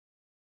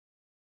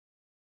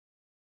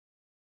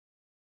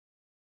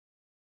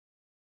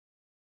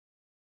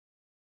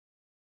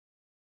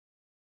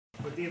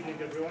Good evening,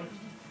 everyone.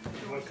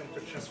 Welcome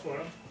to Chess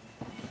Forum.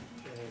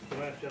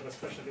 Tonight we have a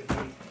special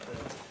event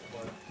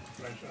about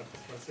French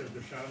artist Marcel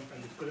Duchamp,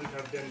 and it couldn't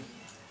have been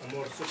a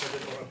more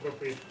suitable or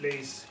appropriate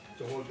place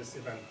to hold this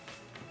event.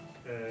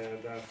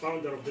 The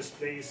founder of this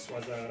place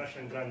was a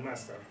Russian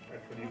grandmaster,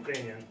 actually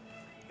Ukrainian,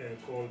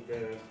 called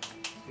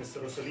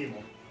Mr.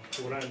 Rosolimo,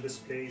 who ran this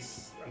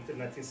place until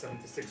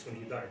 1976 when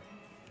he died.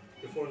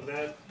 Before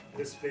that,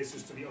 this place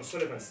used to be on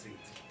Sullivan Street.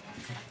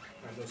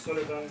 And on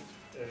Sullivan,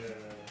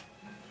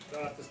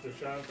 the artist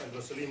Duchamp and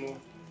Rosolimo,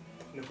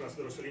 Nicolas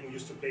de Rosolimo,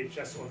 used to play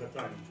chess all the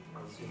time.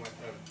 As you might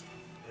have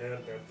heard,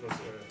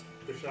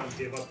 that Duchamp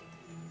gave up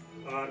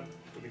art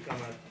to become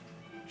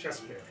a chess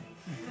player.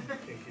 I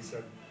think he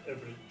said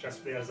every chess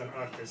player is an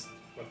artist,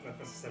 but not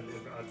necessarily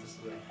every artist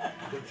is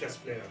a good chess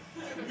player.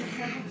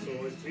 So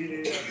it's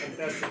really a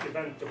fantastic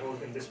event to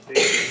hold in this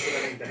place,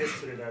 considering the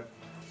history that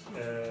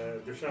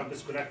Duchamp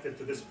is connected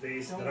to this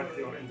place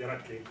directly or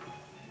indirectly.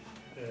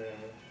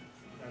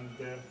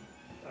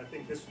 I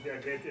think this would be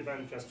a great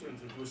event just to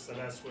introduce the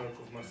last work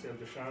of Marcel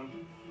Duchamp,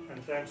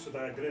 and thanks to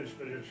the Greenwich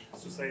Village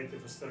Society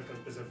of Historical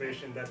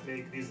Preservation that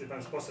make these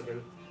events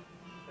possible,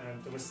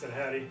 and to Mr.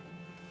 Harry,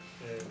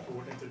 who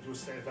will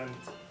introduce the event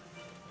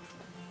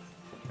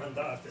and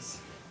the artists.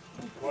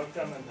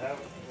 Welcome, and hope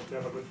you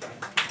have a good time.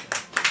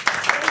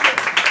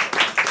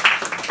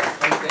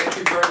 Thank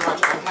you very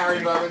much. I'm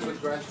Harry Bevins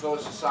with Greenwich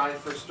Village Society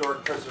for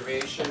Historic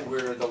Preservation.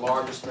 We're the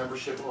largest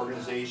membership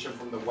organization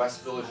from the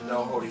West Village,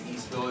 NoHo to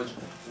East Village,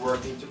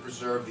 working to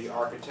preserve the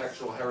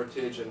architectural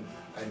heritage and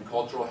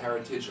cultural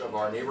heritage of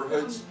our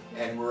neighborhoods.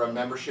 And we're a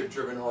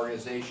membership-driven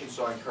organization,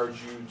 so I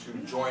encourage you to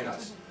join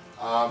us.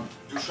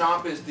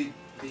 Duchamp is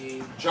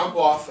the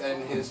jump-off,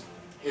 and his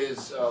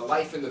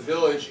life in the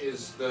village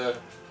is the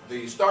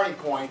starting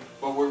point,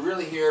 but we're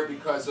really here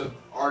because of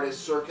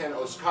artist Serkan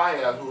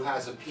Ozkaya, who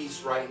has a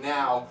piece right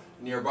now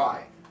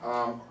nearby.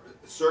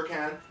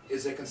 Serkan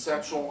is a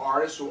conceptual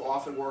artist who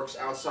often works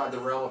outside the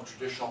realm of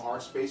traditional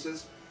art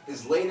spaces.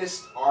 His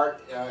latest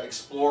art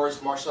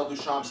explores Marcel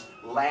Duchamp's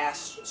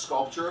last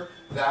sculpture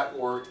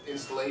or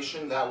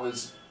installation that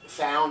was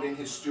found in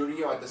his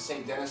studio at the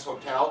St. Denis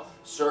Hotel.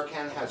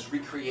 Serkan has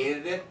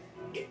recreated it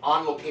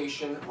on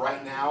location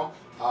right now,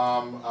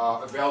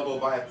 available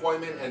by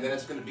appointment, and then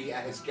it's going to be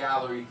at his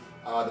gallery,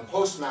 the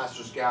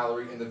Postmasters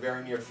Gallery, in the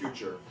very near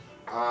future.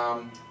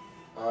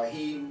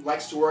 He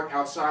likes to work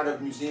outside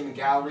of museum and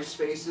gallery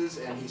spaces,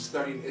 and he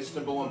studied in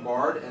Istanbul and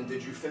Bard. And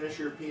did you finish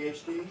your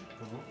PhD?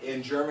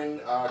 In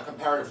German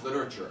comparative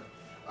literature.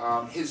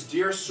 His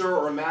Dear Sir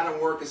or Madam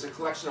work is a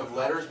collection of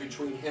letters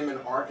between him and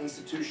art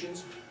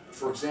institutions.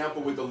 For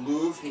example, with the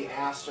Louvre, he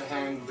asked to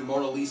hang the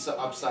Mona Lisa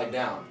upside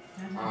down.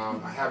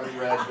 I haven't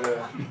read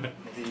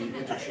the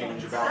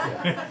interchange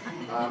about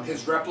that.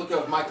 His replica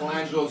of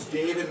Michelangelo's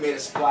David made a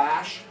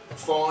splash,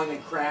 falling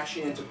and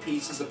crashing into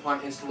pieces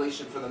upon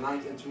installation for the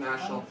 9th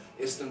International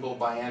Istanbul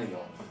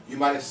Biennial. You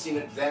might have seen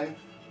it then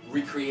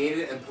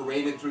recreated and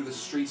paraded through the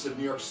streets of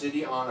New York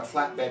City on a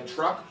flatbed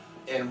truck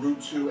en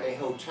route to a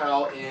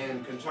hotel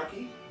in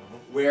Kentucky,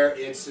 where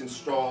it's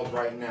installed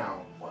right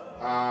now.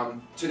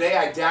 Today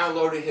I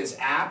downloaded his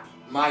app,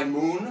 My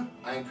Moon.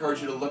 I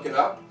encourage you to look it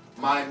up.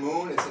 My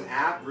Moon, it's an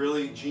app,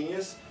 really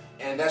genius.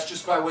 And that's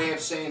just by way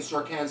of saying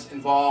Serkan's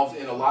involved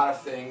in a lot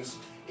of things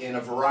in a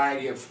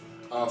variety of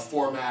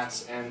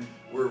formats, and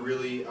we're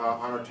really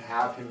honored to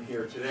have him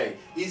here today.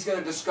 He's going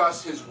to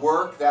discuss his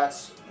work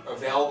that's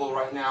available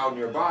right now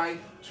nearby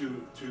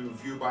to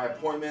view by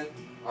appointment,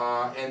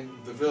 and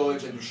the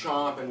village and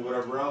Duchamp and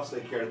whatever else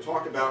they care to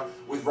talk about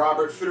with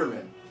Robert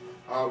Fitterman.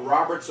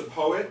 Robert's a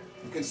poet,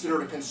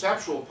 considered a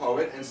conceptual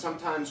poet, and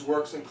sometimes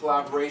works in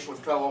collaboration with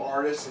fellow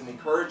artists and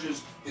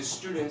encourages his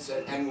students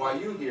at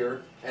NYU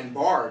here and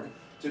Bard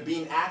to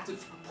be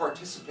active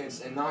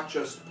participants and not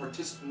just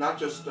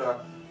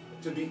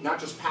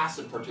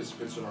passive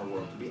participants in our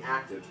world, to be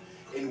active.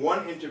 In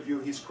one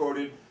interview, he's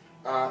quoted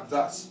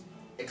thus: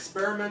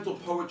 "Experimental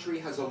poetry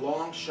has a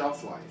long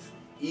shelf life.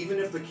 Even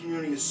if the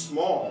community is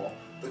small,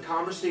 the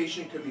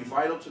conversation could be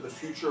vital to the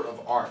future of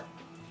art."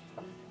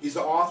 He's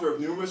the author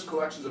of numerous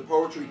collections of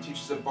poetry. He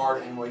teaches at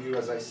Bard NYU,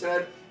 as I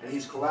said, and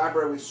he's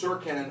collaborated with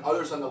Serkan and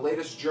others on the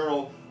latest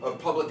journal of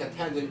public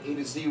attendant, A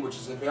to Z, which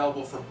is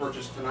available for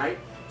purchase tonight.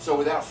 So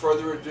without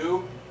further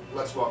ado,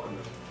 let's welcome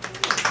him.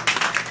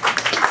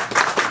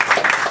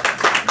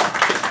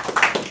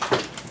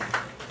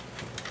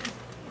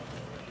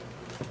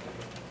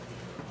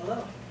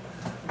 Hello.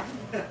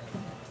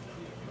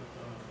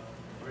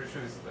 Where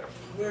should we start?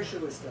 Where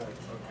should we start?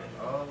 Okay,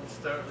 I'll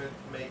start with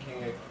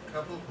making a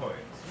couple points.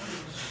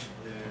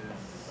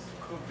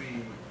 Could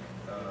be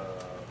a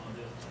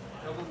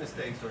couple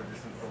mistakes or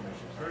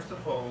disinformation. First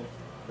of all,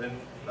 when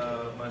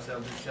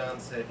Marcel Duchamp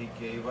said he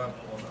gave up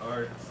on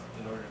art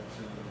in order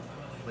to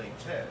play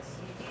chess,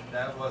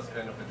 that was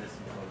kind of a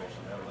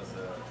disinformation. That was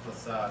a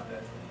facade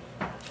that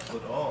he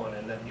put on,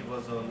 and then he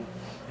was on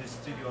his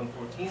studio on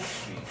 14th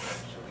Street,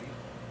 actually,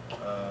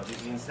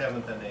 between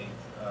 7th and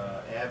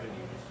 8th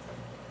Avenues,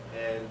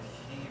 and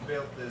he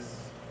built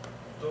this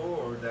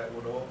door that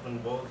would open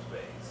both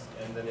ways.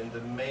 And then in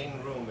the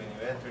main room, when you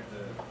entered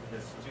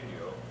his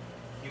studio,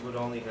 he would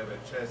only have a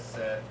chess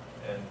set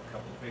and a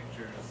couple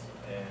pictures,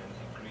 and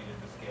he greeted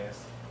his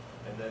guests.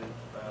 And then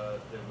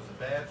there was a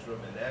bathroom,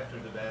 and after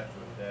the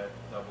bathroom, that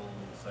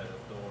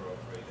double-sided door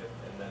operated,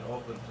 and then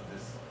opened to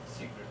this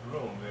secret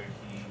room where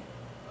he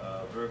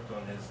worked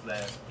on his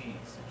last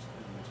piece,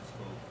 which is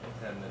called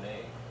Étant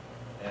donnés.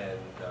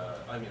 And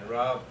I mean,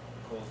 Rob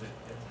calls it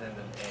Étant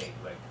donnés,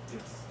 like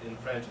it's in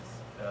French it's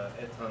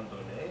Étant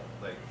donnés,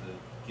 like the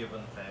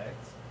given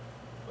facts.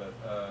 But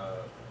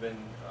when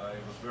I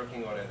was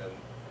working on it and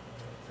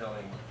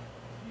telling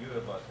you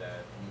about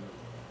that, you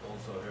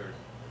also heard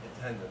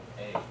attendant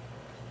A,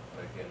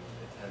 like an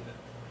attendant.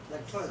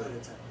 Like toilet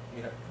attendant.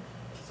 Yeah.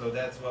 So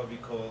that's what we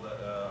call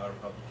our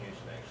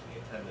publication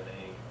actually, attendant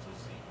A to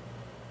C.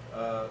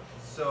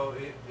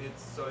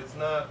 So it's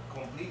not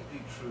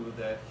completely true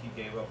that he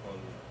gave up on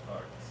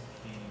art.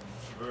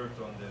 He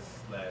worked on this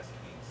last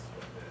piece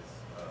of his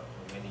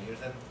for many years,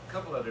 and a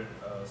couple other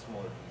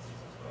smaller pieces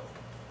as well.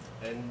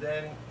 And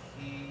then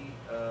he,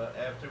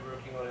 after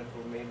working on it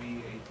for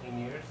maybe 18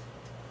 years,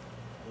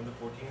 in the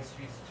 14th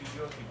Street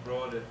studio, he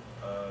brought it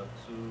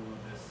to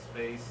this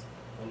space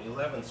on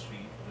 11th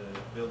Street, the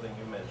building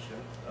you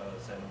mentioned,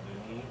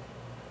 Saint-Denis,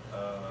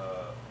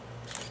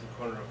 the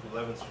corner of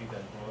 11th Street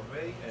and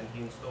Broadway, and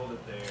he installed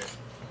it there.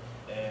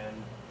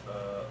 And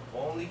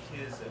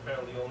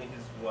apparently only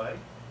his wife,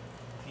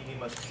 Tini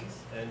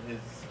Matisse, and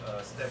his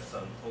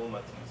stepson, Paul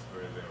Matisse,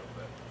 were aware of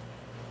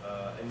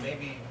it. And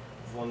maybe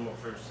one more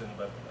person,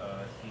 but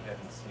he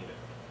hadn't seen it.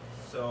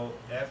 So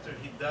after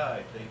he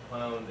died, they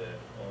found it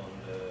on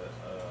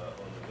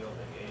the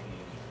building, 80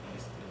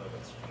 East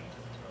 11th Street,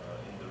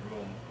 in the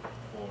room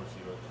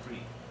 403.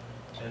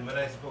 And when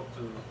I spoke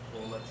to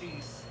Paul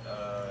Matisse,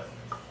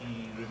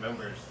 he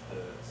remembers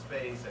the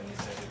space, and he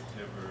said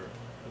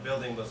the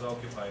building was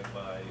occupied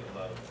by a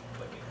lot of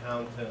like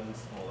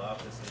accountants, small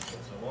offices,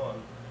 and so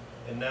on.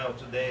 And now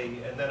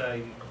today, and then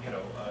I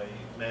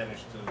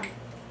managed to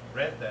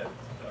rent that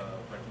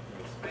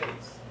particular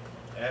space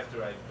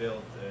after I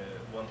built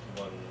a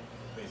one-to-one,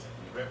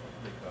 basically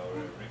replica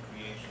or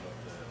recreation of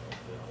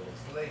the whole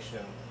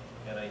installation,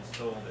 and I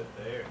installed it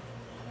there.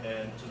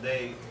 And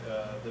today,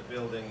 the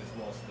building is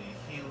mostly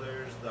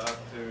healers,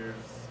 doctors,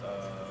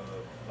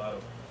 a lot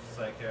of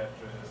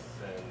psychiatrists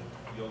and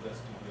yoga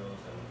studios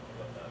and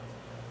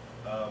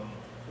whatnot.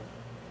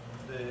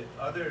 The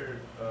other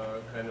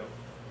kind of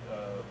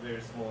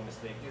very small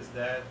mistake is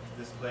that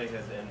display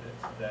has ended.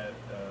 That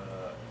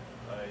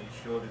I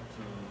showed it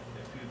to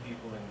a few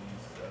people in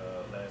these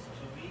last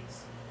 2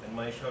 weeks, and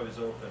my show is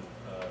open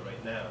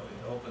right now.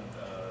 It opened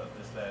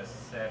this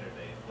last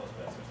Saturday at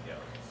Postmasters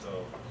Gallery,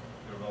 so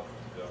you're welcome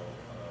to go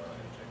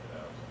and check it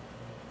out.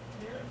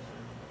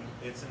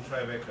 Yeah. It's in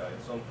Tribeca.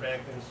 It's on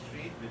Franklin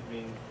Street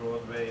between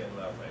Broadway and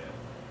Lafayette.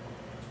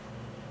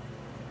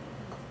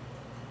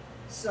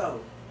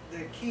 So,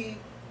 the key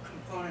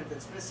component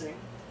that's missing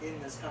in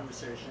this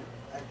conversation,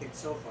 I think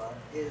so far,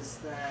 is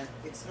that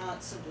it's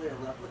not simply a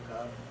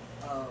replica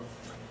of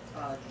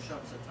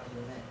Duchamp's Étant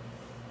donnés.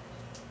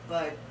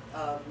 But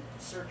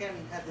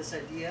Serkan had this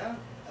idea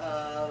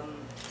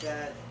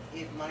that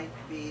it might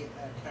be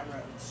a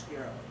camera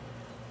obscura.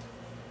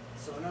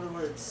 So in other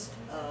words,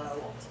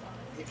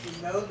 if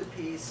you know the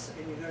piece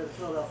and you go to the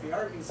Philadelphia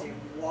Art Museum,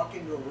 you walk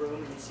into a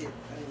room and you see an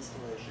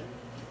installation.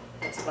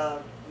 It's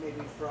about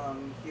maybe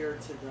from here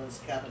to those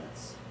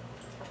cabinets.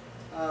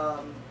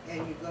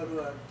 And you go to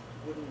a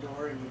wooden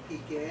door and you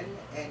peek in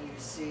and you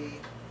see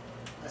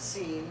a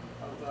scene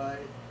of a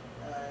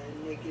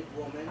naked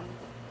woman,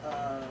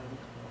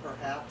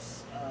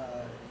 perhaps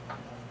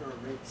after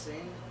a rape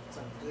scene, it's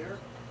unclear,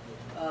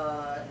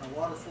 and a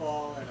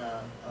waterfall and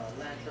a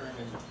lantern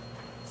and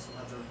some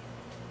other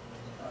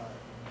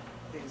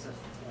things of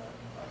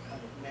a kind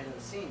of meadow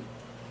scene.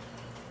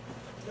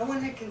 No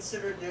one had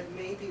considered that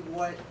maybe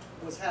what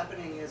was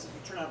happening is if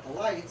you turn out the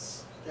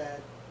lights,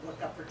 that what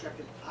got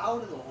projected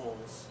out of the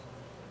holes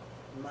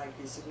might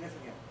be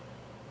significant.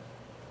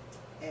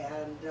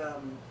 And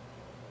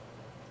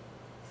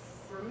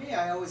for me,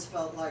 I always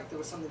felt like there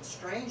was something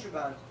strange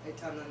about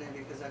Étant donnés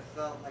because I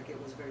felt like it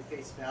was very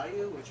face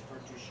value, which for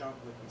Duchamp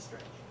would be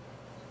strange.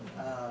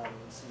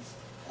 Since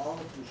all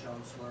of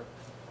Duchamp's work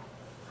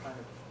kind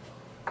of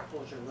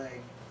pulls your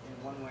leg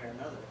in one way or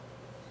another.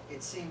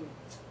 It seemed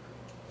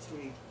to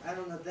me, I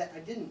don't know that, I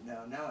didn't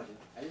know, now I do.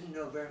 I didn't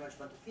know very much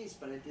about the piece,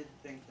 but I did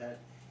think that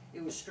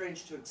it was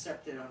strange to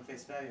accept it on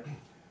face value.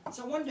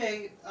 So one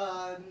day,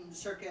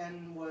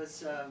 Serkan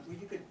was, well,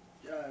 you could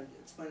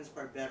explain this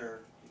part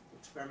better,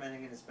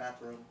 experimenting in his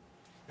bathroom,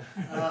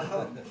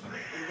 a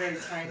very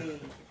tiny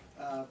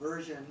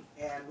version,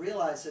 and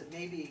realized that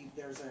maybe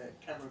there's a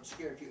camera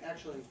obscura. If you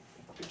actually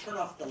could turn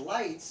off the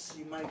lights,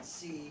 you might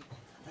see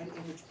an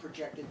image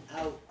projected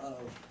out of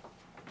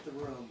the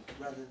room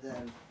rather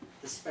than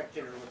the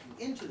spectator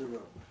looking into the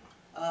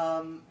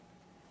room.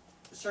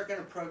 Serkan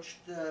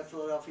approached the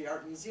Philadelphia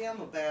Art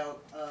Museum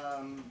about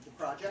the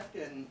project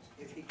and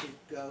if he could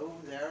go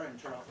there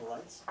and turn off the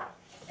lights,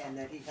 and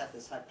that he had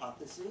this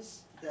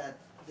hypothesis that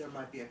there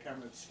might be a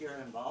camera obscura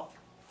involved.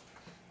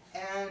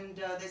 And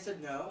they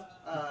said no,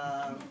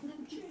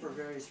 for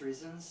various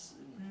reasons,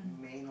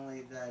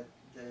 mainly that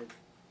the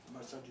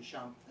Marcel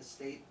Duchamp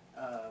estate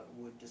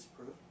would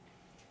disapprove.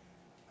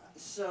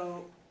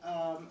 So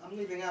I'm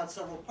leaving out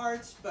several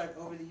parts, but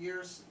over the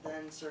years,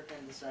 then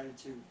Serkan decided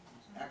to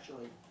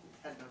actually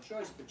had no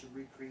choice but to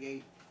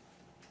recreate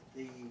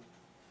the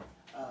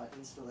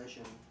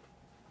installation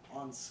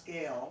on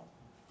scale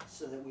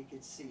so that we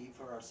could see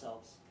for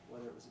ourselves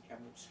whether it was a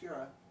camera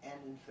obscura, and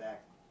in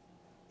fact,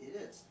 it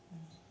is.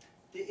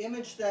 The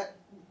image that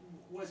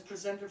was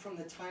presented from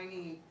the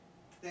tiny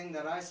thing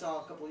that I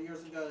saw a couple of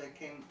years ago that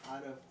came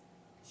out of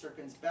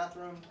Serkan's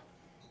bathroom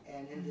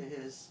and into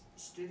his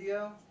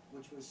studio,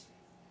 which was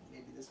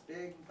maybe this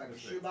big, like a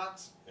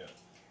shoebox,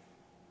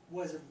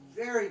 was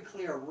very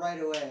clear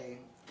right away.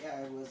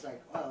 Yeah, it was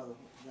like, oh,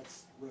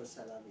 that's Rose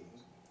Salavi,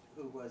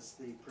 who was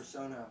the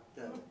persona,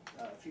 the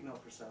female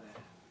persona.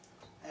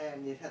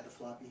 And it had the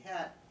floppy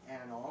hat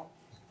and all.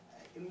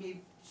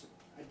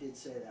 I did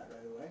say that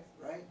right away,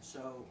 right?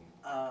 So,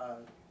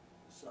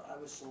 so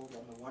I was sold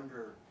on the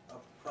wonder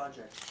of the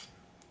project.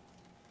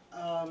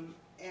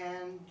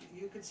 And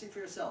you could see for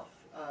yourself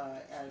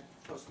at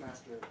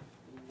Postmaster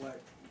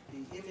what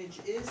the image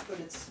is, but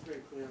it's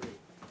very clearly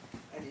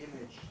an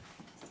image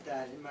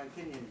that, in my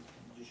opinion,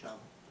 Duchamp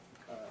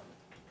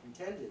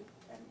intended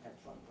and had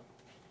fun with.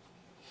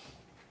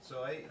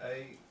 So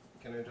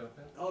can I jump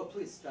in? Oh,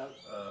 please, stop.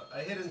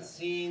 I hadn't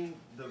seen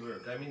the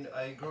work. I mean,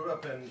 I grew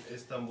up in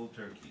Istanbul,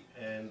 Turkey,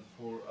 and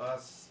for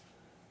us,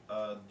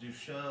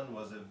 Duchamp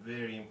was a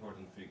very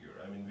important figure.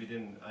 I mean,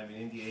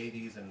 in the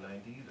 80s and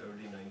 90s,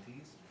 early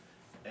 90s,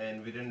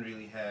 and we didn't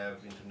really have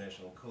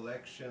international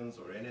collections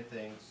or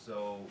anything,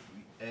 so,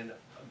 and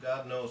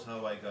God knows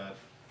how I got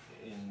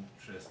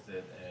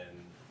interested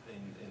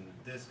in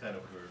this kind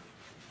of work,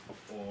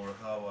 or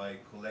how I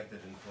collected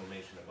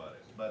information about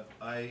it. But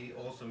I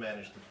also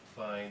managed to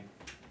find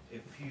a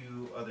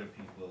few other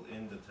people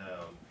in the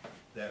town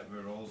that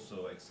were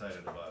also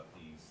excited about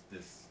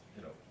this,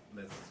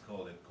 let's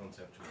call it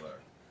conceptual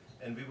art.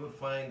 And we would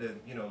find a,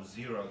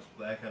 Xerox,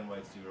 black and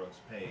white Xerox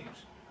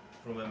page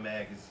from a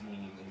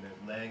magazine in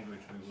a language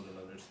we wouldn't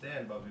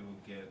understand, but we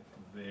would get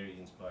very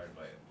inspired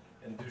by it.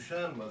 And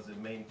Duchamp was the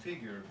main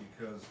figure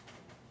because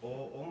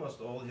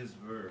almost all his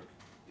work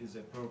is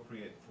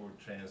appropriate for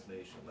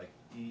translation. Like,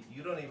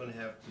 you don't even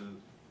have to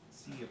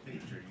see a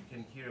picture. You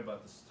can hear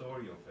about the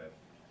story of it,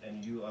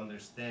 and you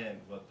understand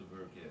what the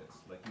work is.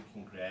 Like, you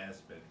can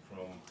grasp it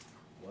from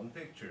one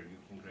picture. You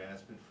can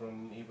grasp it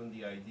from even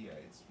the idea.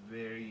 It's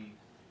very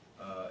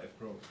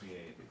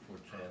appropriate for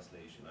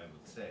translation, I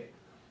would say.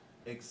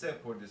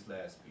 Except for this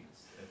last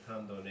piece,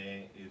 Étant,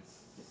 donnés,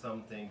 it's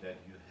something that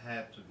you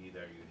had to be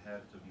there. You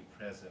had to be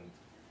present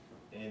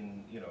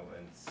in,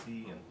 and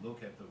see and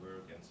look at the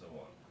work and so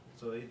on.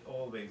 So it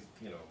always,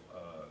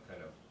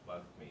 kind of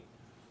bugged me.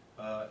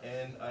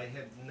 And I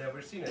had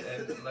never seen it.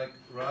 And like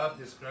Rob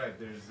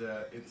described,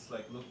 it's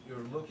like,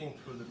 you're looking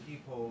through the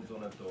peepholes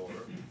on a door,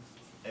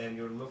 and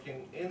you're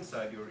looking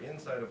inside, you're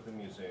inside of the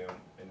museum,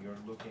 and you're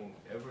looking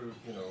ever,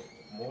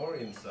 more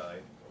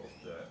inside of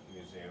the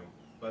museum,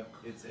 but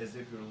it's as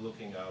if you're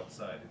looking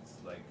outside. It's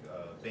like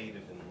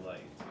bathed in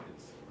light.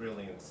 It's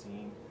brilliant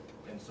scene,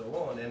 and so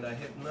on. And I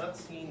had not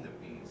seen the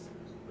piece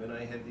when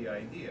I had the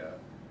idea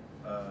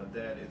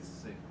that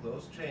it's a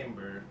closed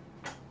chamber,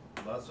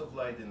 lots of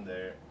light in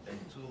there, and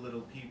two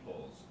little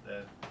peepholes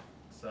that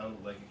sound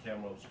like a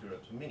camera obscura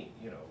to me.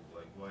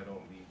 Like, why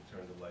don't we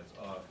turn the lights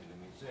off in the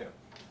museum?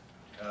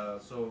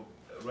 So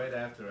right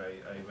after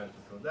I went to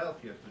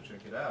Philadelphia to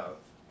check it out,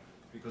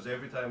 because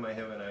every time I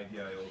have an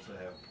idea, I also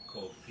have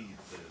cold feet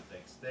the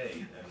next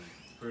day. And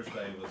first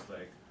I was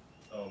like,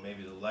 oh,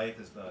 maybe the light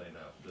is not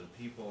enough. The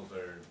peepholes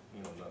are,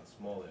 not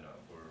small enough,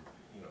 or,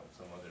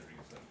 some other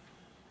reason.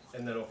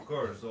 And then, of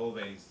course,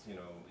 always,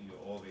 you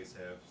always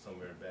have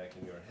somewhere back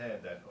in your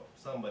head that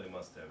somebody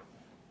must have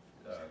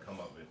come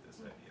up with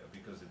this idea,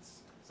 because it's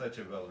such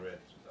a well-read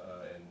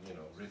and,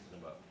 written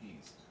about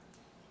piece.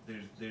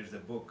 There's a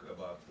book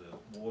about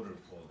the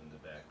waterfall in the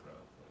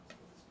background,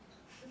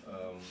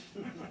 for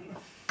instance.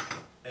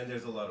 And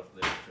there's a lot of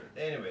literature.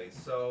 Anyway,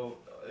 so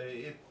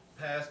it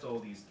passed all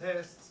these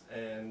tests,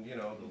 and,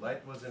 the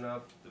light was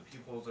enough, the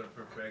peepholes are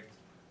perfect.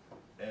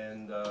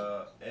 And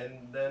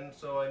then,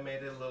 so I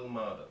made a little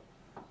model,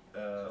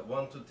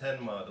 1 to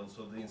 10 model.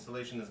 So the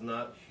installation is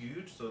not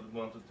huge. So the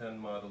 1 to 10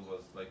 model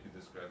was, like you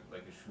described,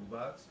 like a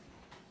shoebox.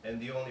 And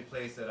the only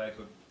place that I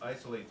could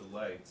isolate the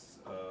lights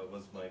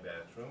was my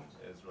bathroom,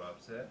 as Rob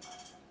said.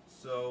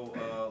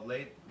 So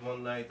late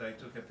one night I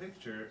took a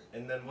picture,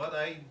 and then what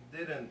I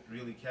didn't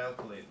really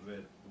calculate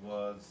with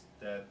was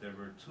that there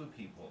were two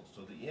people.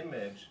 So the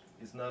image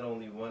is not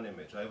only one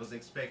image. I was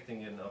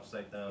expecting an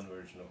upside down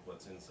version of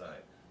what's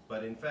inside.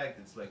 But in fact,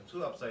 it's like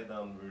two upside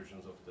down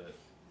versions of the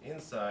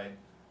inside,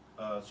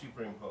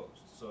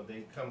 superimposed. So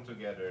they come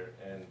together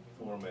and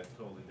form a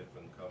totally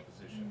different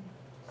composition.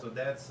 So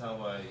that's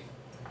how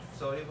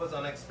so it was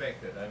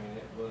unexpected. I mean,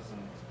 it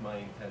wasn't my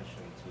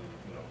intention to,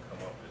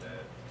 come up with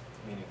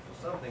a meaningful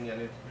something,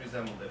 and it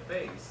resembled a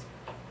face.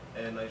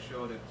 And I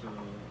showed it to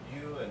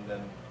you, and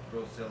then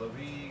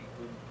Rosellerie,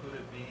 could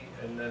it be?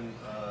 And then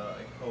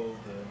I called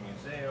the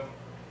museum,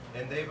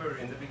 and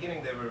in the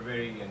beginning, they were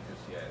very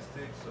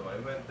enthusiastic. So I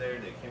went there,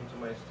 they came to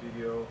my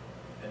studio,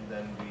 and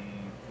then we,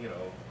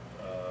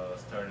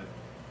 started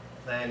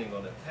planning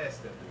on a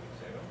test at the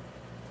museum.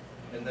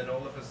 And then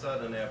all of a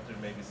sudden, after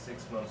maybe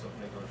 6 months of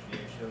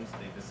negotiations,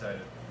 they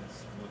decided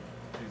this would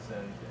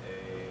present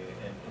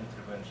an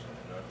intervention,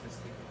 an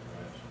artistic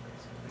intervention,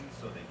 basically.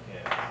 So they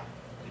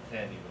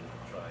can't even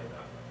try it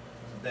out.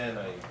 So then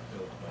I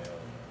built my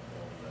own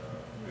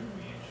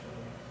recreation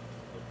and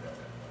looked at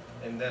it.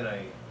 And then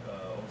I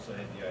also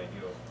had the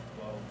idea of,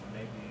 well,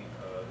 maybe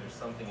there's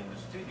something in the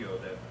studio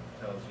that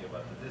tells you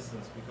about the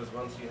distance, because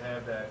once you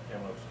have that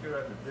camera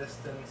obscura, the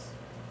distance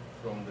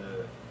from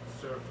the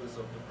surface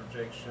of the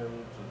projection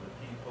to the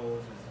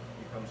peepholes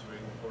becomes very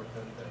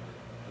important, and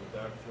the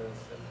darkness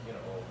and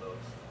all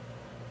those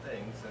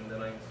things. And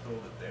then I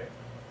installed it there,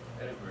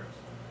 and it works.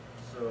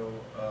 So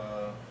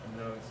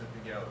now it's at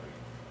the gallery.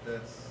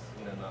 That's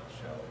in a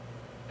nutshell.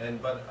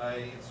 But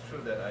it's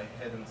true that I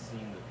hadn't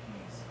seen the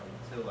piece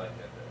until I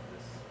had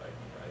this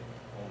idea. I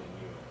only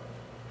knew about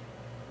it.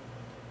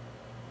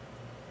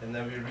 And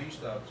then we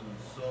reached out to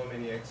so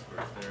many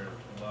experts. There are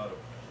a lot of,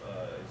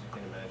 as you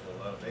can imagine,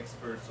 a lot of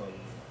experts on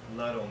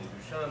not only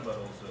Duchamp, but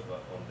also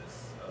on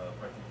this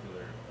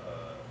particular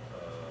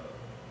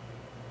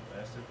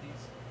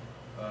masterpiece,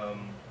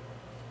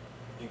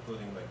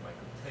 including like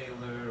Michael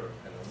Taylor or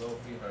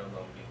Penelope, Harold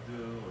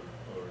Lambidou,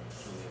 or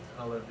Julian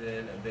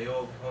Paladin, and they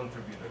all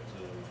contributed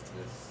to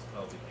this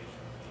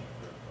publication being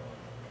worked on.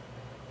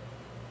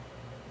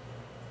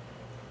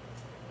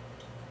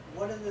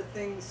 One of the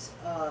things,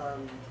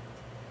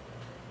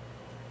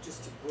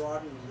 just to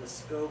broaden the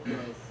scope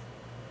of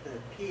the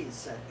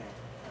piece, I think,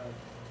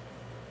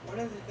 one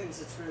of the things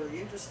that's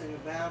really interesting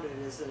about it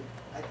is that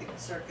I think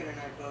Serkan and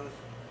I both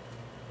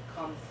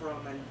come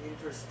from an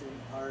interest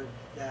in art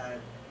that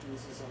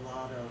uses a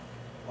lot of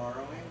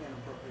borrowing and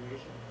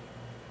appropriation.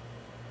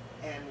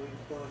 And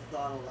we've both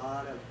thought a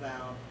lot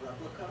about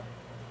replica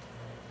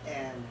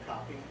and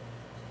copying.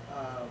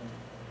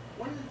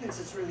 One of the things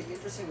that's really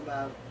interesting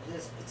about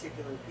this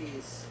particular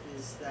piece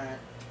is that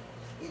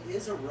it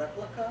is a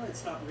replica.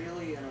 It's not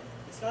really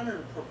it's not an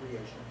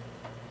appropriation.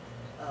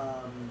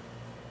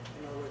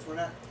 In other words, we're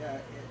not,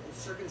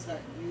 Serkan's not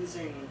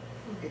using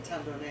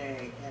Étant,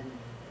 donnés and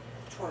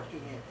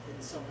torquing it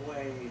in some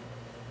way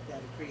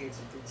that creates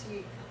a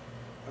critique,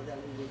 or that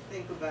we would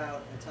think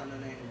about Étant,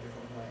 donnés in a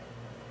different way.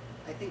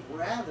 I think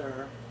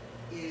rather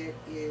it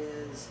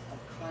is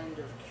a kind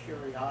of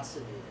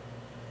curiosity,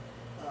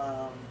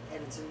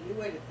 and it's a new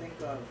way to think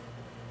of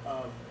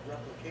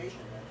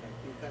replication, I think,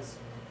 because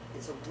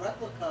it's a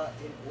replica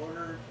in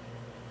order,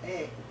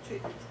 in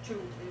two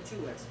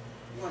ways.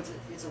 One,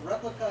 it's a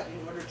replica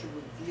in order to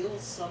reveal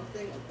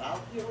something about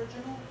the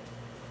original,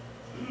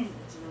 which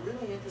is a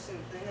really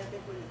interesting thing, I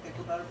think, when you think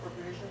about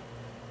appropriation.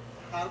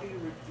 How do you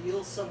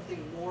reveal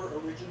something more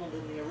original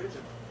than the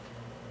original?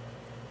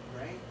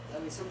 Right? I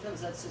mean,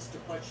 sometimes that's just a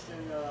question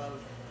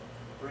of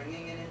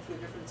bringing it into a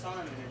different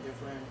time in a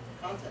different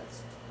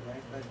context,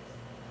 right? But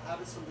how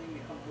does something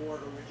become more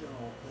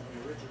original than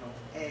the original?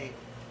 A.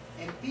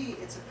 And B,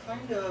 it's a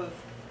kind of,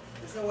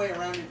 there's no way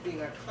around it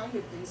being a kind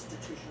of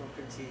institutional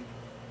critique,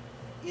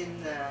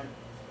 in that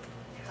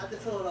had the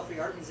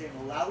Philadelphia Art Museum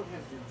allowed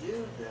him to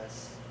do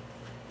this,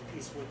 the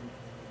piece wouldn't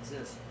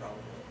exist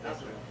probably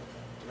as a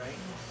replica, right?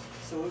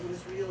 So it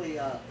was really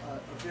a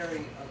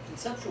very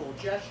conceptual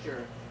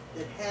gesture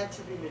that had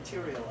to be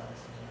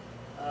materialized.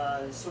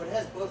 So it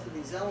has both of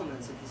these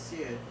elements, if you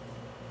see it.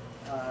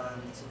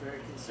 It's a very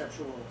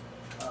conceptual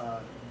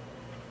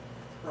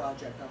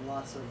project on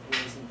lots of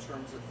ways in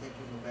terms of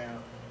thinking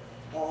about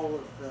all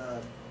of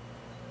the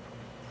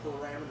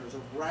parameters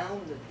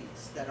around the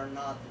piece that are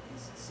not the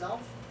piece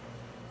itself.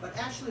 But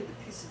actually the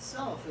piece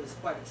itself is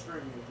quite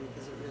extraordinary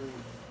because it really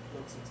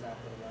looks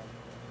exactly like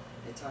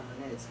Étant,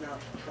 donnés. It's not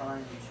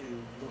trying to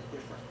look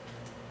different.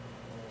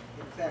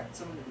 In fact,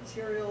 some of the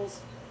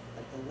materials,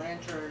 like the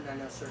lantern, I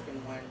know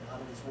Serkan went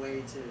out of his way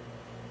to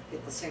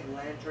get the same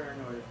lantern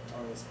or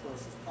as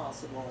close as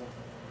possible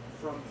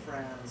from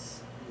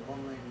France. The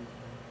only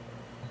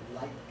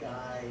light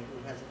guy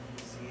who has a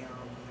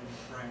museum in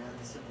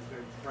France and was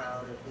very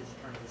proud of his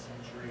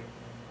turn-of-the-century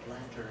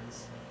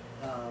lanterns.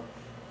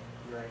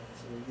 Right,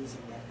 so we're using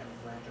that kind of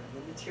lantern.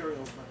 The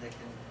materials when they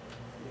can,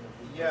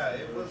 be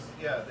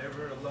there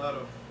were a lot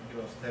of,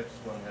 steps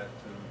one had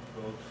to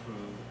go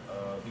through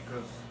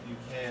because you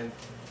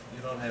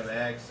don't have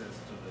access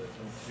to the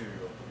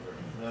material of the work.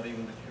 Not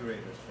even the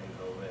curators can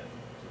go in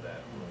to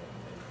that room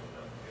in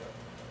Philadelphia.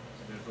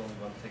 So there's only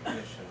one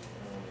technician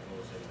who only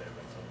goes in there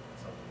when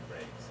something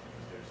breaks,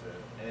 because there's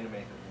an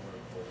animated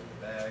waterfall in the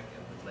back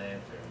and the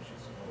lantern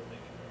she's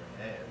holding in her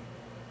hand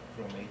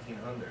from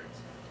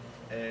 1800s.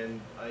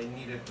 and I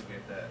needed to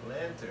get that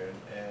lantern,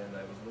 and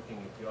I was looking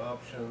into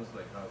options,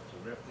 like how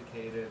to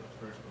replicate it.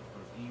 First, of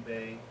course,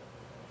 eBay,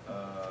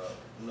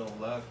 no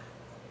luck.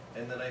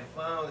 And then I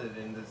found it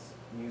in this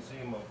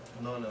museum of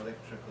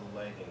non-electrical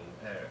lighting in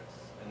Paris.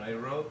 And I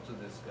wrote to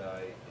this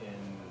guy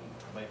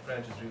my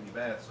French is really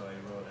bad, so I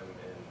wrote him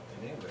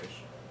in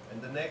English.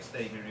 And the next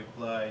day he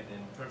replied in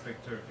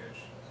perfect Turkish.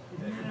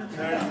 And it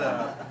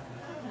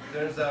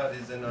turns out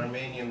he's an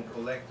Armenian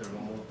collector who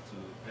moved to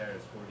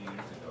Paris 40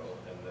 years ago,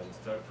 and then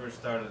first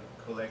started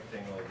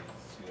collecting all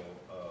these,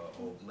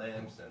 old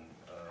lamps and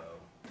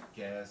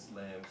gas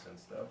lamps and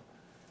stuff,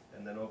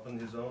 and then opened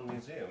his own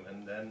museum.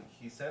 And then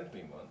he sent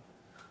me one,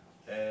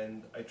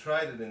 and I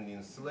tried it in the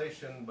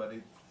installation, but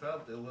it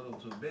felt a little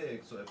too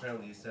big. So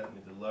apparently he sent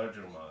me the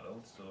larger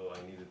model, so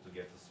I needed to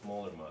get the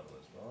smaller model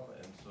as well,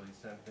 and so he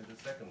sent me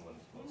the second one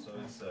as well. So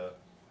it's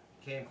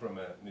came from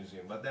a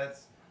museum, but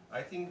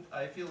I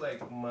feel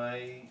like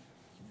my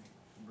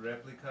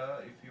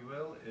replica, if you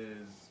will,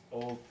 is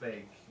all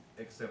fake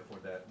except for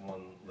that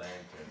one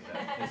lantern,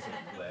 that piece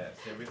of glass.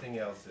 Everything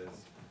else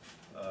is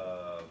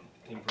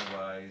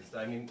improvised.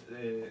 I mean,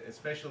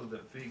 especially the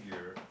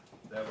figure,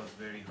 that was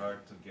very hard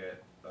to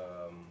get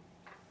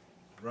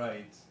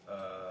right.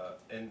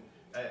 And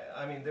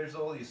I mean, there's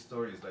all these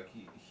stories, like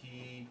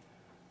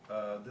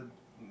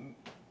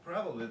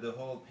probably the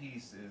whole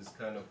piece is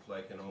kind of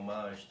like an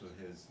homage to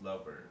his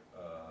lover,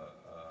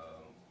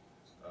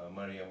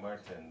 Maria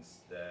Martins,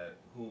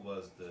 who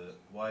was the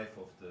wife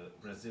of the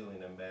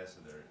Brazilian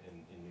ambassador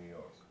in New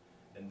York.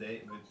 And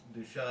with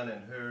Duchamp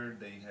and her,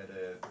 they had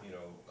a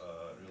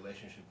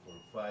relationship for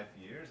 5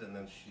 years, and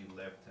then she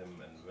left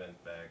him and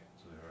went back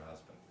to her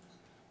husband.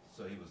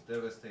 So he was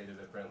devastated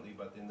apparently,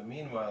 but in the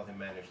meanwhile he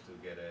managed to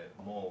get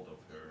a mold of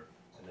her,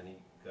 and then he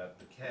got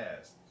the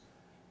cast.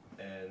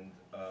 And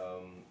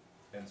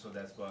so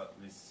that's what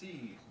we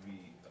see.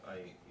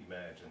 I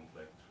imagined,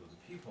 like through the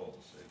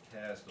peepholes, a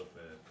cast of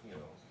a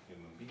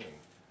human being,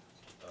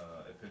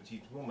 a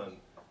petite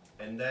woman,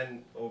 and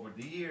then over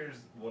the years,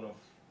 one of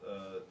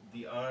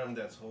the arm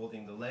that's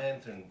holding the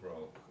lantern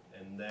broke,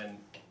 and then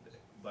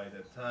by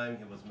the time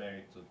he was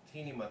married to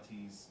Tini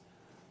Matisse,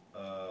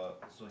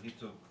 so he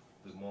took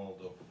the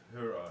mold of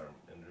her arm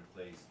and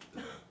replaced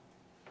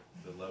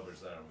the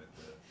lover's arm with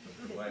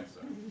the wife's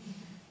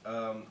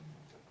arm.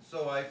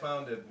 So I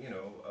found that,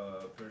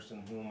 a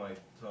person whom I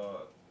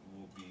thought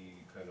would be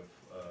kind of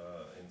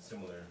in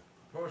similar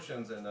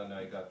proportions, and then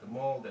I got the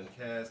mold and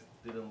cast.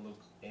 Didn't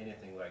look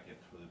anything like it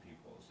through the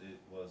peepholes. It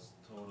was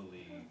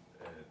totally,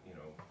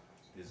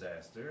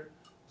 disaster.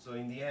 So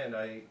in the end,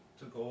 I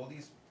took all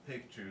these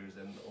pictures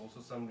and also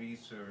some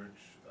research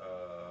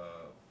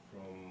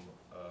from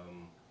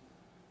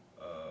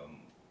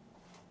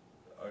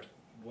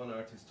one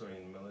art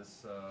historian,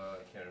 Melissa,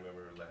 I can't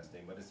remember her last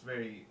name, but it's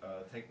very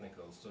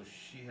technical. So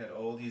she had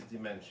all these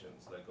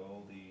dimensions, like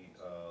all the,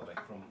 like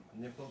from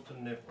nipple to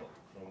nipple,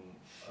 from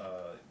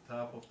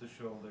top of the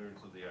shoulder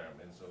to the arm,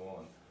 and so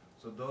on.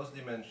 So those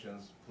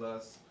dimensions,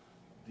 plus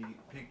the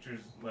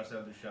pictures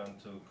Marcel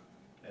Duchamp took,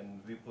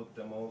 and we put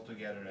them all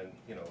together, and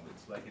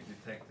it's like a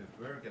detective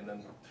work, and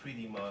then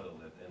 3D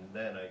modeled it, and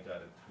then I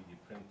got it 3D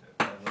printed.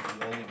 That was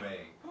the only way,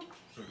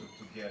 sort of,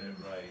 to get it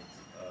right.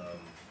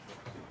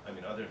 I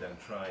mean, other than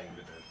trying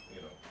with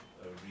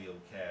a real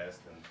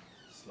cast and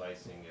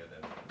slicing it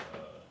and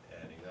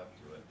adding up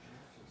to it.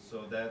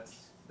 So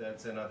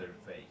that's another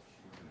fake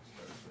to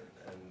start with,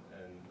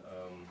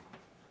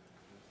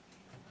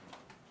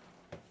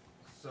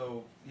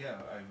 so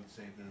yeah, I would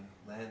say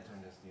the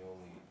lantern is the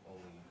only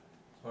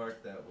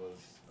part that was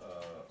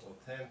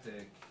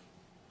authentic,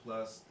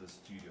 plus the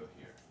studio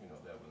here.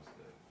 That was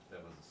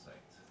the site.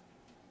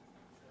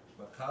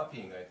 But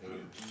copying, I think,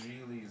 it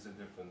really is a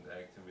different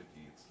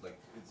activity.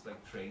 It's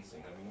like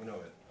tracing. I mean, you know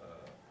it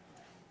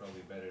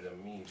probably better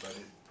than me, but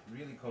it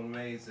really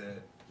conveys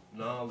a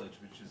knowledge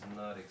which is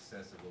not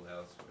accessible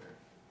elsewhere.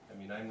 I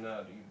mean,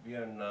 we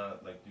are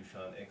not like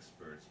Duchamp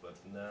experts, but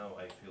now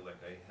I feel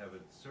like I have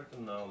a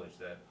certain knowledge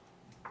that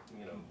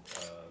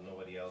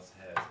nobody else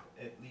has,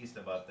 at least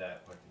about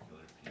that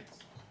particular piece,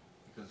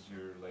 because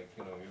you're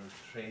you're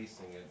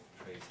tracing it.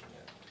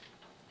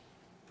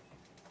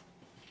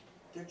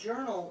 The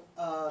journal,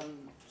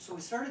 so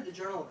we started the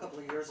journal a couple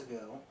of years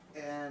ago,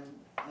 and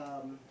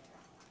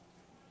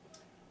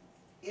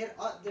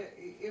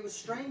it was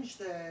strange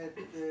that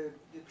the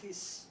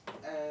piece,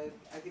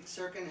 I think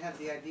Serkan had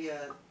the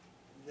idea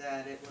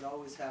that it would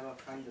always have a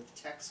kind of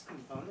text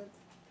component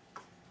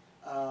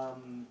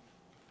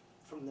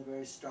from the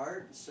very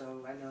start.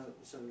 So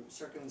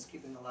Serkan was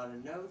keeping a lot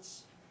of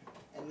notes,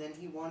 and then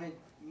he wanted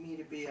me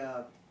to be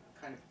a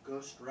kind of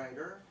ghost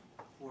writer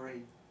for a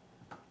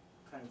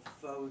kind of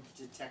faux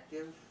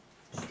detective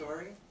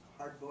story,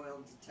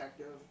 hard-boiled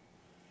detective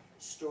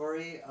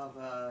story of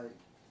a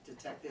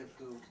detective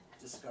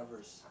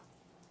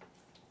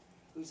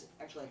who's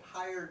actually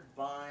hired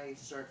by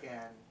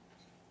Serkan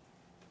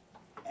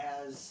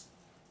as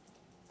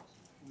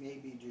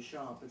maybe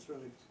Duchamp. It's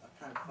really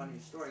a kind of funny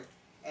story.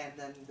 And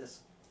then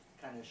this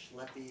kind of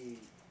schleppy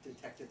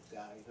detective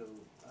guy who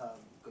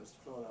goes to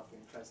Philadelphia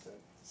and tries to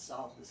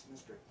solve this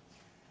mystery.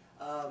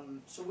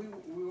 So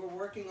we were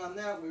working on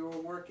that. We were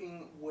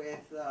working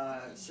with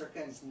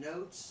Serkan's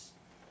notes,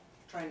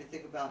 trying to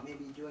think about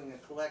maybe doing a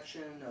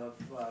collection of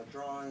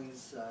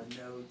drawings,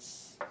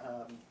 notes,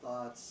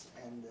 thoughts,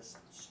 and this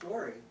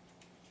story.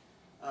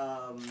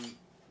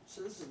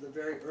 So this is the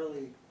very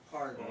early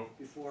part of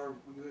before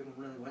we even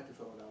really went to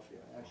Philadelphia,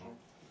 actually.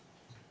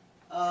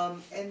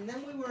 And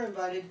then we were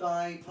invited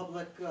by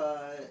public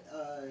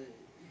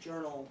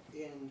journal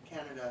in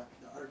Canada,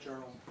 the Art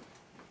Journal,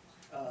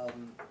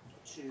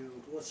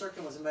 well,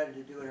 Serkan was invited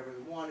to do whatever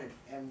he wanted,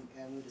 and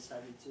we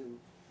decided to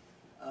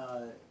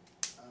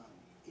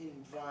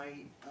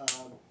invite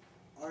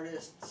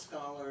artists,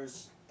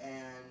 scholars,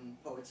 and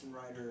poets and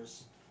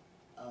writers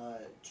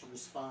to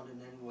respond in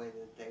any way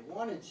that they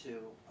wanted to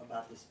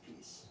about this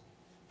piece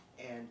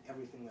and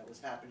everything that was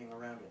happening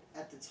around it.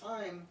 At the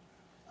time,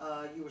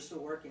 you were still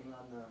working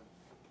on the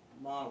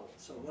model,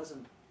 so it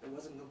wasn't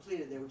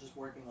completed. They were just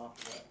working off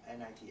of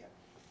an idea.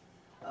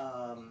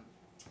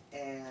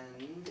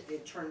 And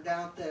it turned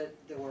out that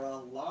there were a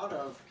lot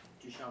of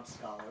Duchamp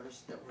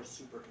scholars that were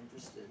super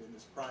interested in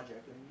this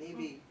project, and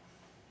maybe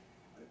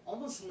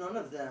almost none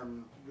of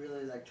them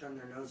really turned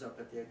their nose up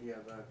at the idea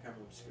of a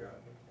camera obscura.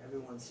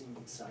 Everyone seemed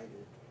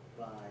excited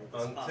by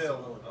this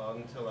possibility.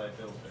 Until I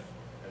built it,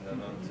 and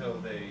then until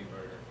they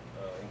were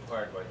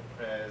inquired by the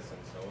press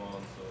and so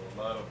on. So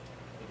a lot of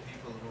the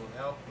people who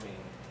helped me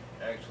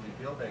actually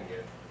building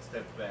it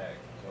stepped back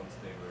once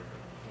they were,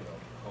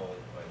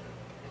 called by the,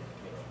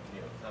 New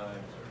York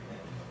Times or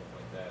something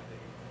like that.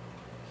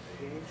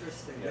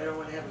 Interesting. Yeah. They don't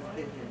want to have an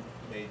opinion.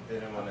 They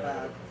didn't want to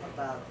have an opinion.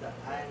 About that.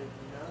 I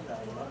didn't know that.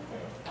 I love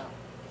that.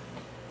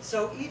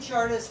 So each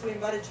artist, we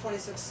invited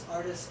 26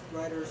 artists,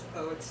 writers,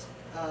 poets,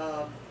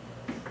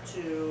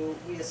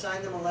 we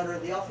assigned them a letter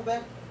of the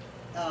alphabet.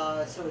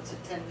 So it's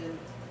attendant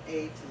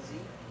A to Z.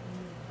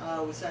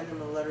 We assigned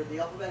them a letter of the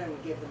alphabet, and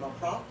we gave them a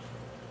prompt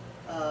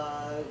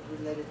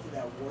related to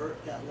that word,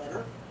 that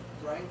letter,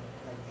 right?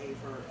 Like A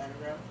for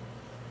anagram.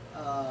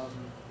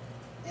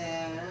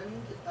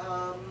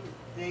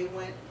 They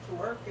went to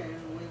work,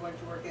 and we went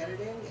to work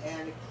editing,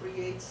 and it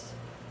creates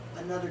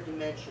another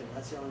dimension.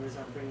 That's the only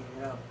reason I'm bringing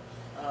it up.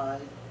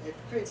 It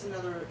creates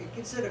another, it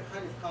gives it a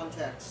kind of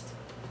context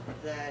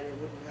that it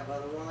wouldn't have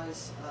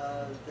otherwise.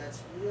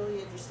 That's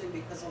really interesting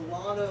because a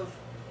lot of,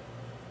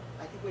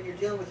 I think when you're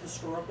dealing with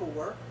historical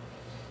work,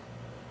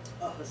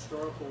 a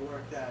historical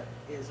work that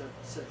is of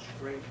such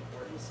great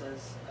importance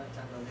as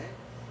Étant, donnés,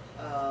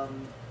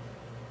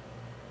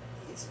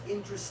 it's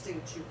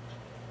interesting to,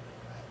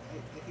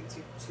 I think,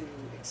 to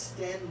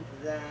extend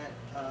that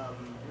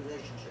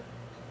relationship,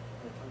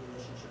 a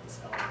relationship with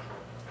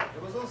scholarship.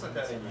 It was also kind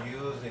of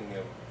using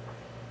them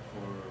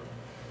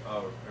for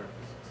our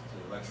purposes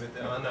too. Like with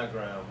the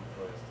anagram,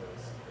 for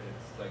instance,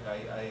 it's like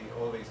I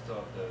always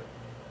thought the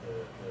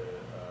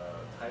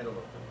title of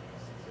the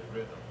piece is a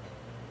riddle.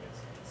 It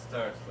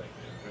starts like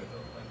a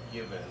riddle, like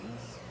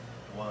givens,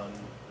 one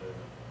the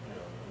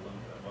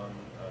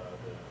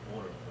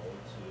waterfall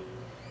to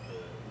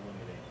the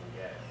illuminating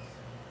gas.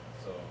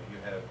 So you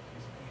have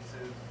these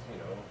pieces,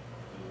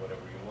 do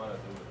whatever you want to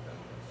do with them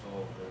and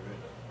solve the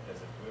riddle,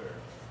 as it were.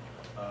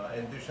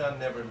 And Duchamp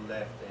never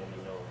left any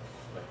notes,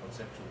 like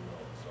conceptual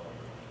notes on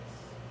the piece,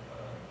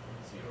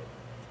 zero.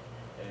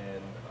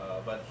 And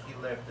but he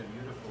left a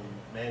beautiful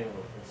manual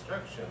of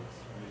instructions,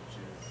 which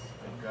is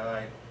a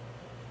guide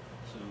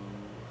to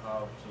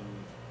how to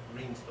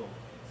reinstall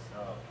the piece,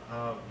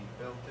 how he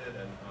built it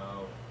and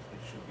how it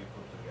should be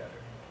put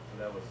together. So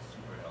that was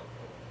super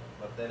helpful.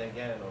 But then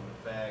again, on the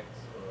facts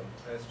or on the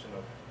question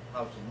of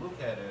how to look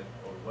at it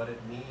or what it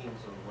means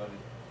or what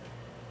it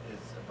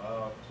is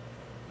about,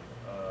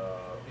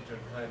 which are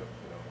kind of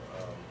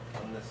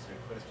unnecessary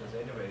questions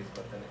anyways,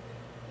 but then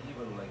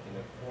even like in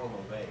a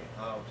formal way,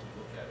 how to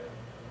look at it,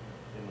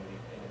 didn't leave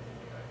anything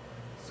behind.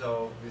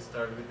 So we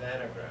started with the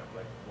anagram,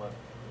 like what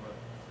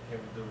can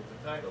we do with the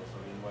title?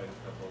 So we invited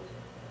a couple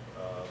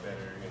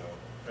better,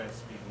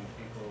 French-speaking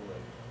people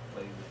and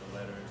played with the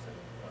letters and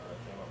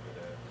came up with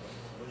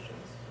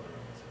solutions or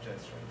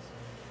suggestions.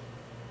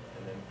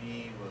 And then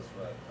B was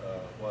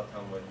what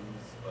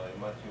by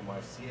Mathieu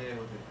Marcier,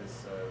 who did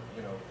this,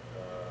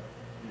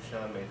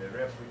 Duchamp made a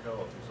replica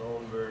of his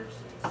own works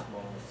in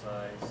small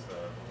size,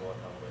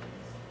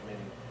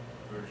 many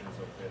versions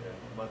of it. And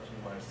Mathieu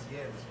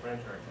Marcier, this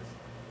French artist,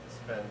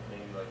 spent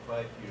maybe like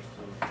 5 years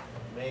to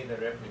make a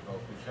replica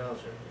of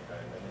Duchamp's replica,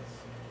 and then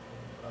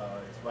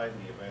it's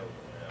widely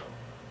available now.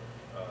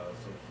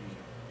 So he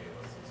gave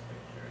us his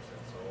pictures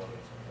and so on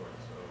and so forth.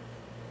 So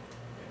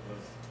it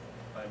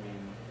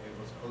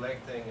was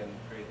collecting and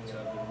creating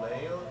another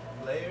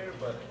layer,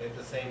 but at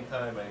the same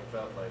time I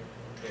felt like,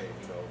 okay,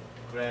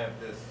 grab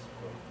this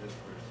from this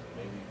person.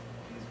 Maybe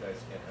these guys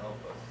can help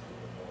us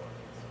even more.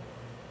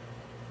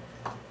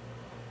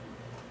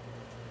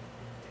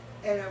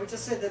 And I would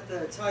just say that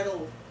the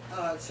title,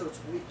 so it's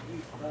We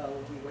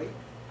Wait?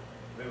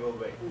 We Will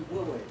Wait. We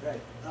Will Wait,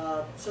 right.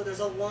 So there's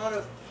a lot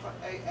of,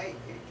 I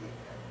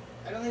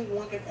don't think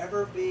one could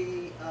ever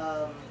be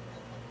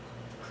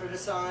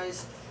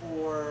criticized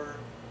for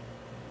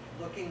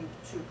looking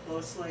too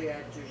closely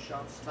at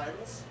Duchamp's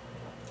titles,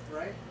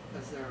 right?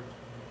 Because they're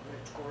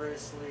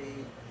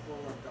notoriously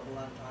full of double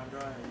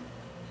entendre and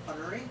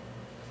punnery,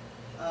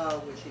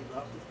 which he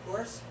loved, of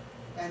course.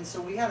 And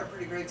so we had a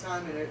pretty great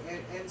time, and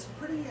it's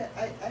pretty,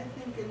 I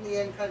think, in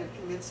the end, kind of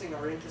convincing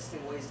or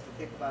interesting ways to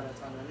think about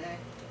Étant donné.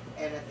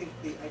 And I think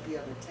the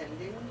idea of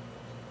attending,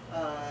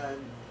 of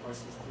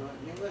course he's fluent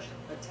in English,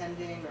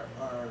 attending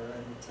or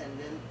an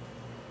attendant,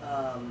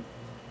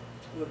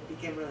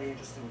 became really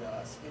interesting to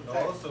us. In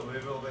fact, also, we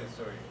will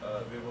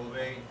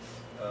wait,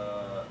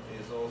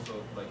 is also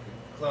like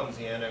a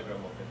clumsy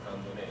anagram of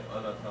Étant donné,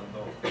 en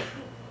attendant.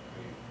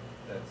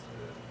 That's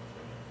the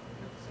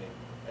same.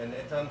 And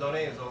Étant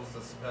donné is also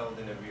spelled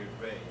in a weird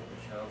way in the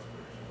Duchamp's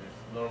version.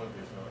 Normally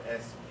there's no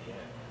S in the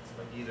end. It's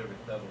like either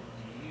with double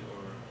E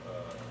or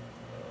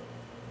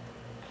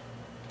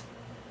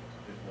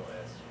there's no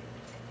S.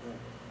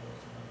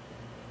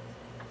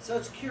 So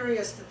it's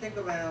curious to think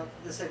about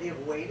this idea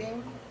of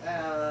waiting.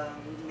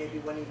 Maybe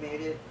when he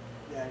made it,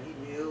 that he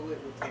knew it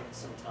would take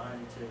some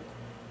time to,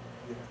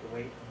 you'd have to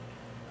wait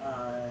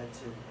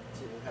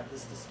to have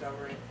this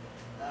discovery.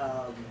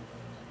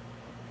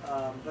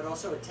 But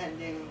also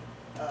attending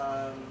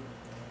and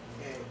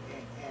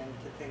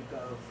to think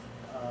of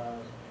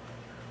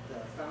the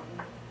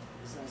fountain.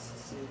 It's nice to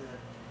see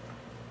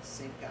the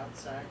sink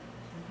outside.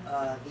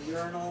 The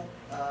urinal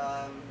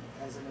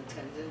as an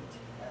attendant,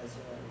 as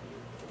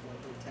one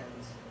who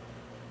attends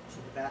to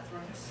the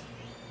bathrooms.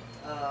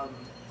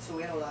 So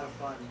we had a lot of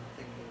fun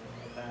thinking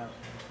about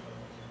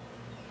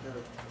the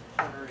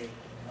punnery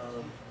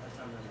of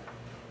Étant donné.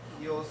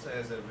 He also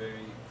has a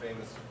very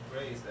famous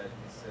phrase that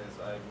he says,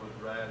 "I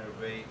would rather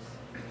wait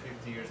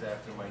 50 years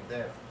after my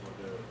death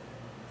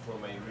for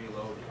my real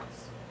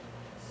audience."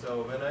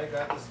 So when I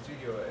got the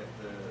studio at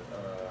the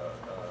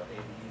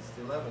 80 East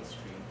 11th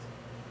Street,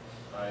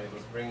 I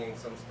was bringing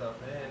some stuff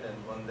in, and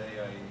one day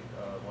I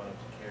wanted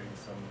to carry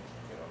some,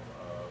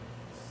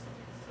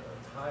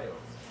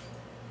 tiles,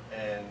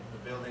 and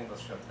the building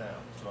was shut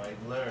down. So I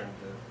learned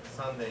that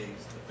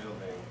Sundays the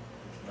building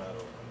is not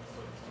open, so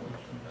it's totally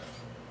shut down.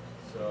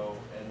 So,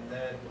 and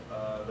then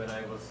when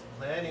I was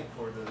planning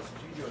for the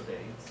studio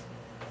dates,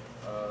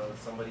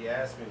 somebody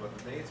asked me what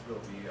the dates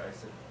will be. I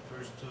said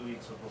first 2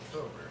 weeks of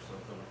October, so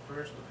October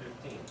 1st to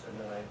 15th. And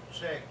then I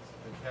checked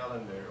the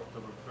calendar,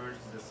 October 1st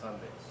is a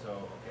Sunday,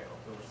 so okay,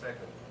 October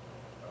 2nd,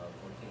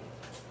 14th.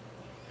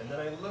 And then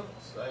I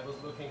was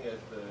looking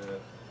at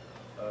the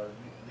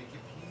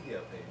Wikipedia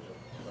page of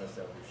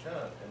Marcel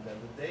Duchamp, and then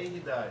the day he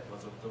died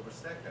was October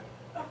 2nd.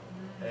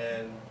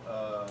 And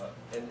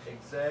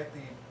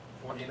exactly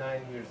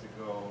 49 years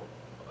ago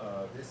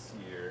this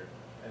year,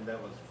 and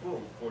that was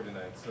full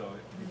 49, so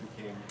it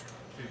became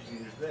 50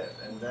 years dead.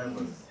 And that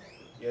was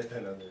yet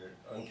another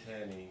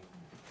uncanny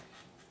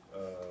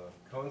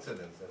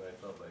coincidence, and I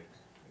felt like,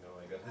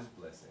 I got his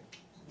blessing.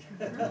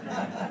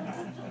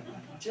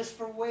 Just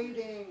for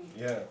waiting.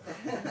 Yeah.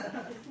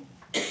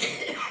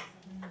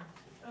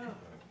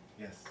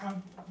 Yes.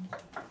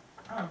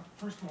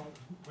 First of all,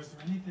 was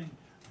there anything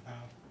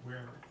about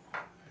where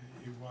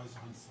it was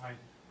on site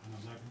on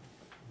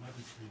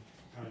 11th Street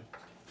that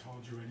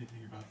told you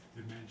anything about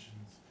the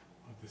dimensions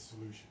of the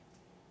solution?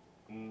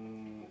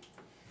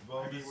 Well,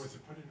 I mean, was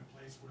it put in a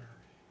place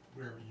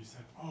where you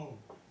said, oh,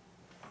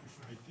 if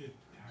I did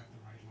have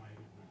the right light,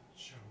 it would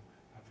show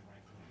at the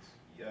right place?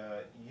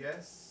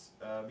 Yes,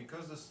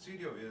 because the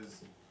studio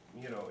is,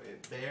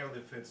 it barely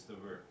fits the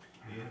work.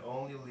 It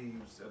only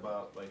leaves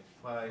about like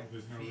 5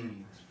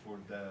 feet for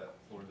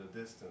the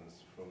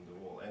distance from the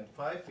wall, and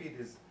 5 feet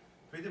is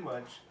pretty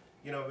much,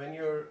 when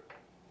you're,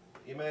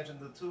 imagine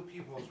the two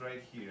peoples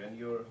right here, and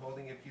you're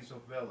holding a piece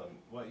of vellum.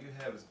 What you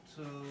have is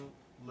 2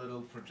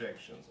 little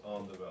projections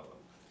on the vellum.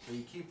 So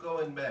you keep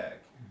going back,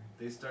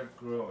 they start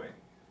growing,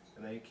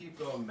 and then you keep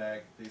going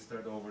back, they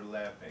start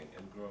overlapping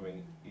and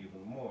growing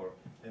even more.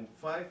 And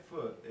 5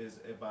 foot is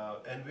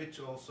about, and which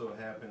also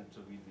happened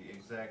to be the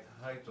exact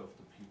height of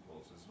the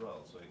peoples as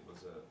well. So it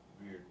was a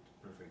weird,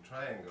 perfect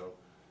triangle.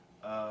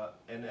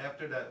 And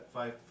after that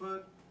 5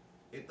 foot,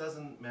 it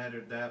doesn't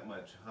matter that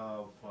much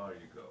how far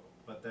you go.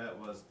 But that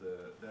was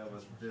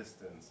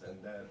distance,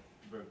 and that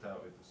worked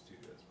out with the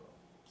studio as well.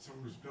 So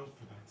it was built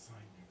for that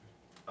site, you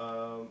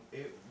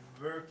think? It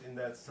worked in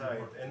that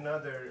site.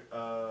 Another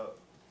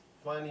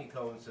funny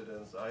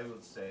coincidence, I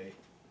would say,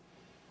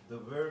 the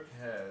work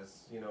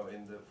has,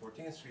 in the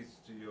 14th Street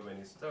studio when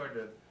he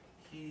started,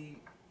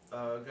 he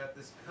got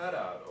this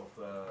cutout of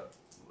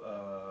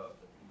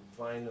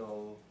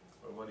vinyl,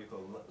 or what do you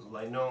call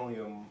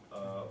linoleum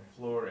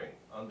flooring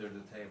under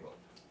the table.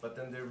 But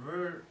then there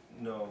were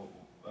no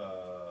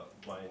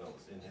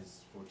vinyls in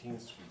his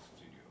 14th Street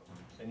studio.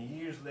 And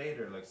years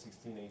later, like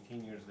 16,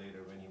 18 years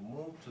later, when he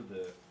moved to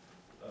the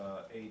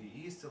 80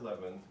 East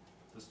 11th,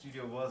 the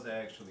studio was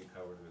actually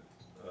covered with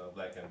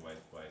black and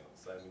white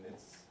vinyls. I mean,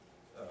 it's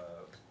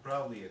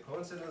probably a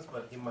coincidence,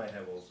 but he might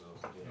have also,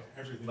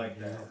 everything like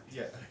in New that. York.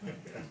 Yeah.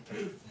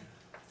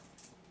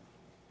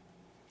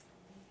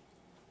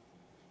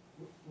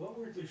 What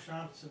were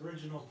Duchamp's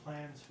original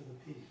plans for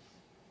the piece?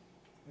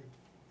 Like,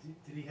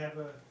 did he have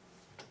a,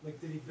 like,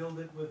 did he build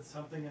it with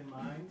something in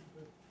mind?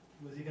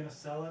 Was he gonna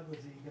sell it? Was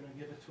he gonna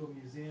give it to a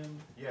museum?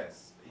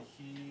 Yes,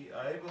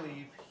 I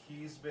believe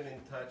he's been in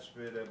touch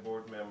with a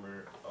board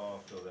member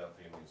of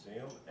Philadelphia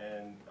Museum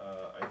and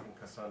I think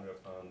Cassandra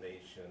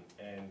Foundation.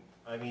 And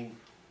I mean,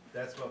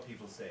 that's what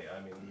people say.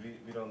 I mean,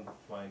 we don't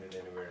find it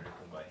anywhere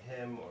written by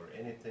him or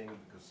anything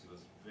because he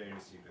was very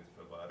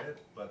secretive about it.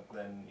 But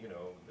then, you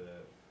know,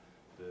 the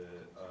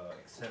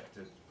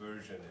accepted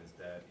version is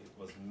that it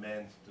was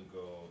meant to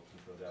go to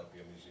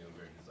Philadelphia Museum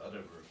where his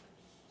other works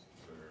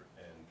were,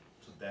 and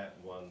to that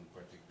one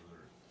particular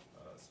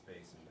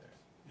space in there.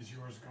 Is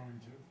yours going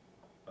to?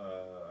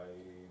 I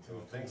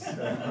don't think so.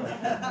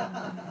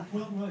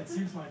 Well, it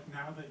seems like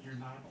now that you're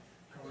not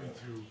going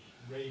to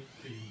rate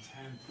the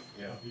intent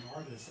Yeah. of the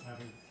artist, that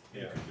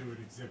you Yeah. could do an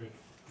exhibit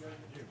for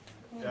you.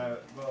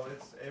 Well,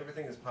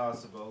 everything is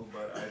possible,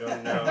 but I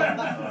don't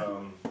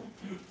know.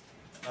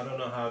 I don't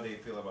know how they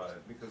feel about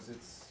it because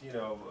it's, you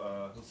know,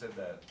 who said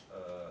that?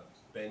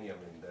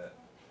 Benjamin, that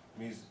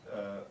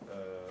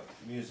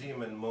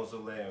museum and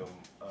mausoleum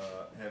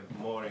have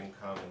more in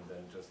common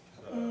than just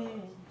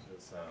the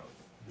sound.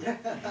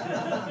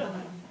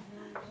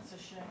 It's a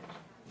shame.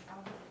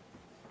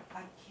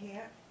 I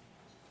can't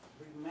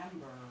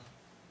remember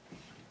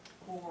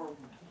for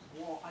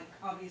wall.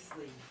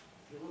 Obviously,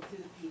 you look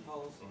through the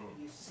peepholes,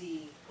 you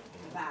see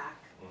the back,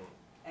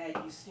 and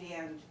you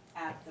stand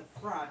at the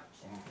front,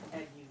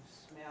 and you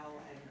smell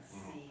and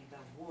see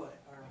the wood.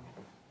 Or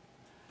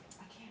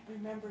I can't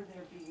remember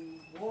there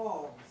being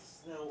walls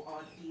though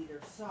on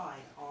either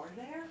side. Are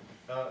there?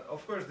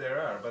 Of course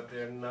there are, but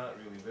they're not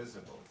really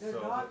visible. They're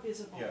So not the-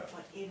 visible, yeah,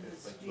 but in the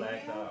it's like studio.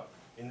 blacked out.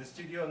 In the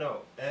studio,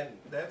 no. And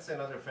that's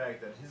another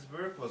fact that his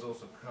work was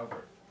also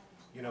covered.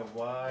 You know,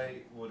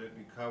 why would it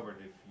be covered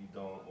if you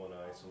don't want to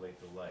isolate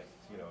the light?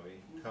 You know,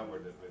 he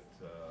covered it with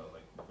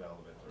like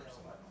velvet or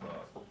some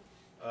cloth.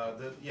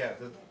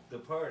 The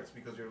parts,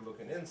 because you're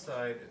looking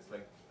inside, it's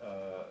like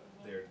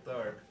they're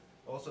dark.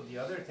 Also, the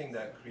other thing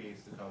that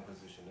creates the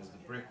composition is the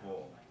brick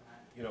wall.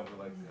 You know,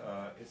 like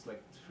it's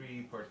like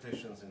 3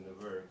 partitions in the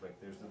work. Like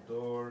there's the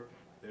door,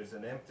 there's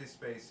an empty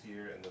space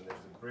here, and then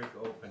there's a brick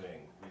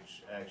opening,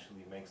 which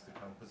actually makes the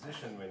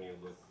composition when you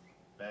look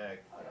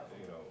back,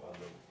 you know, on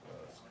the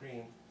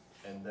screen.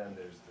 And then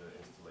there's the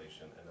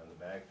installation, and then the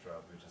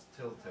backdrop, which is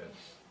tilted,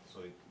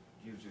 so it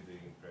gives you the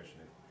impression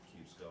it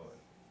keeps going.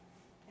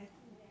 And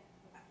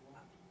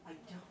I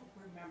don't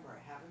remember,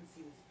 I haven't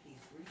seen this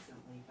piece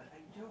recently, but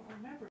I don't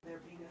remember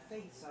there being a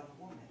face on a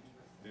woman.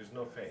 There's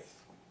no face.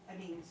 I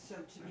mean, so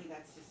to me,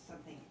 that's just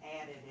something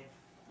added if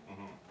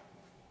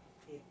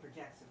it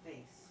projects a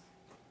face.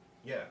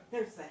 Yeah.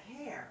 There's the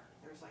hair,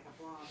 there's like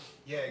a blonde.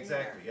 Yeah,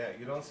 exactly. Yeah,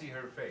 you don't see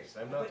her face.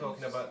 I'm not But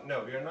talking you about.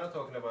 No, we are not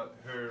talking about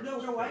her. No,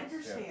 face. I Yeah.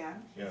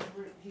 understand, Yeah.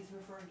 he's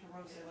referring to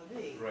Rosa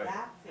Levy, Right.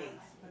 that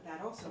face, but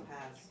that also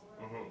has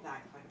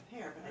that kind of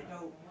hair, but I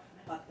don't,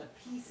 but the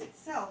piece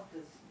itself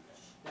does,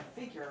 the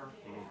figure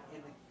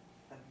in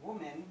the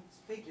woman's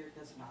figure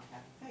does not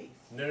have a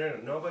face. No.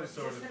 Nobody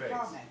saw Just the a face.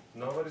 comment.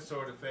 Nobody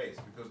saw the face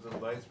because the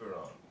lights were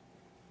on.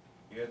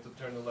 You had to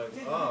turn the lights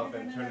off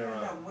and turn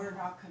around. No, we're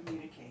not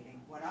communicating.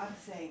 What I'm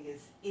saying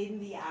is, in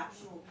the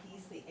actual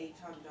piece, the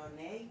Étant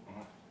donnés,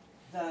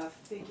 the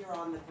figure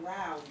on the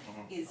ground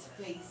is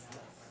faceless.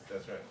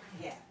 That's right.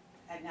 Yeah,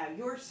 and now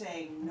you're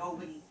saying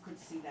nobody could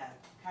see that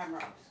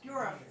camera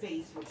obscura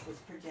face which was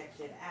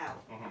projected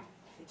out.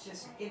 It's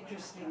just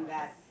interesting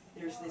that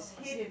there's this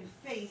hidden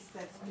face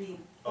that's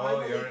being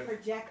finally I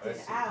projected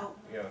see. out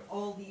Yeah.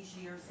 all these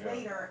years Yeah.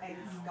 later, and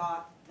it's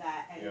got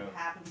that, and it Yeah.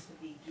 happens to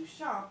be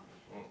Duchamp,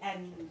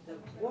 and the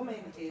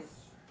woman is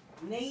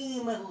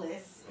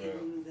nameless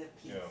in the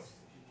piece.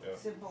 Yeah.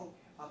 Simple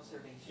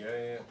observation.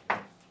 Yeah.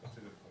 That's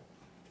a good point.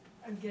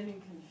 I'm getting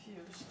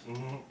confused.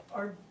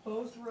 Are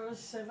both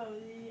Rose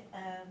Sevely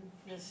and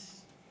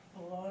this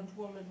blonde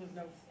woman with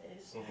no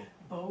face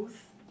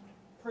both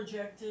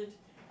projected,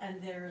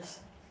 and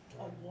there's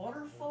a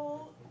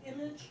waterfall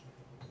image?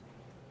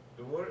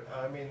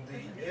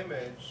 The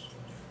image.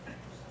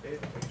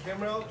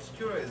 Camera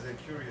obscura is a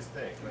curious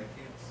thing. Like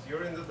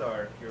you're in the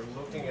dark, you're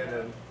looking at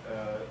a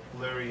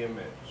blurry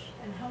image.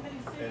 And how many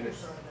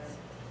figures are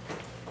there?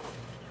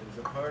 There's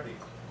a party.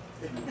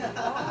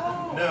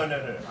 Oh. No,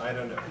 I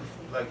don't know.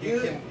 Like you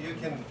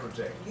can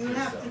project. You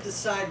have to yourself.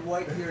 decide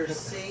what you're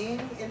seeing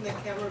in the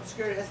camera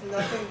obscura. It has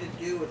nothing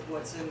to do with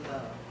what's in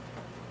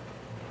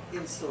the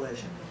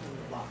installation, in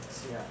the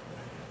box, yeah.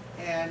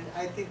 And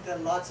I think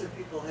that lots of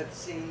people have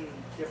seen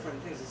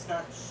different things. It's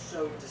not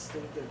so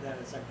distinctive that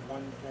it's like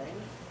one thing.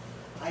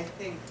 I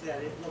think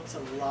that it looks a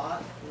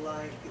lot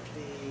like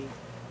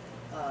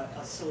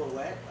a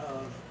silhouette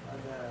of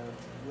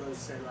the Rose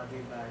C'est La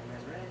Vie by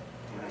Man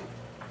Ray, right?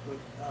 With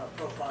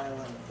profile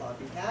and a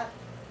floppy hat,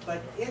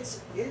 but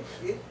it's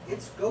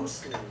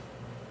ghostly.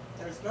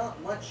 There's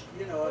not much,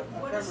 you know.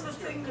 What is the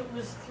thing that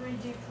was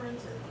 3D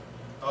printed?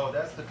 Oh,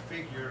 that's the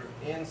figure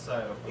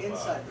inside of the box.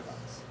 Inside the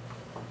box.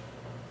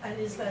 And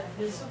is that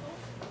visible?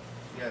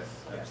 Yes,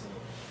 Yes.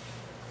 absolutely.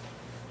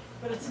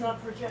 But it's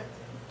not projected.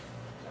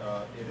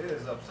 It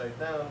is upside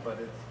down, but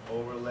it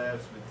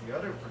overlaps with the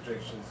other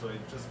projection, so it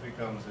just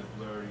becomes a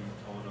blurry,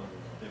 totally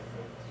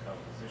different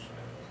composition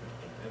and a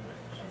different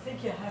image. I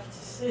think you have to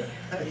see.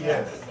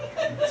 Yes.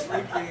 It's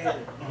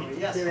recreated.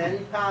 Yes. Is there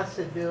any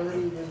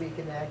possibility that we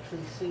can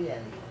actually see any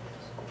of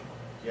this?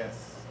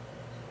 Yes.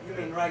 You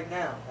mean right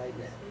now? Right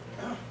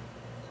now?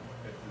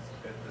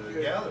 At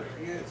the gallery.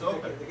 It's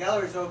open. The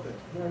gallery's open.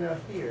 No,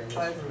 here in this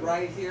room.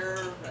 Right here,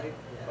 right,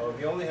 Oh,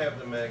 we only have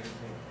the magazine.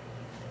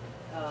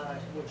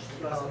 which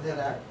You hold doesn't it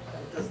have, up.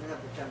 it doesn't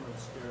have the camera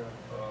obscura.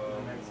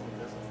 The magazine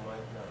doesn't.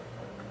 Might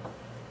not.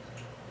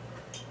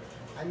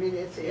 I mean,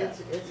 it's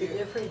a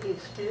different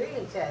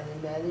experience, and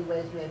in many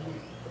ways maybe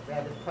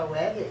rather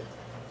poetic,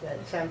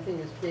 that something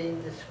is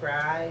being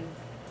described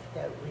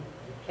that we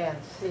can't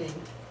see.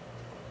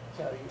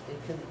 So it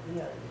can,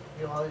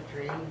 be all a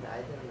dream, I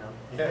don't know.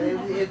 Yeah.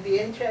 But it'd be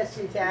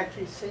interesting to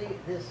actually see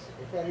this,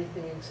 if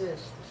anything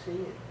exists, to see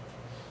it.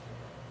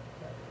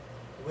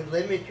 It would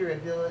limit your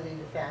ability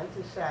to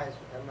fantasize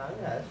among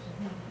us,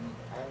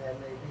 and that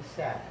may be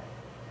sad.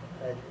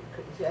 But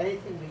is there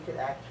anything we could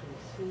actually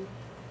see?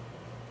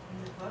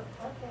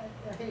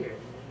 Okay, here. in this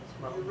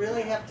You moment.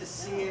 really have to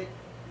see it.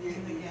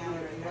 In the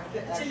gallery. You have to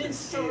It's an actually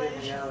see it in the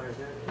installation. gallery.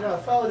 No, a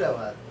photo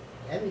of it.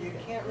 You Anything.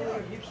 can't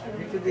really, You can't.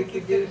 You could You could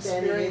reproduce any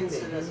experience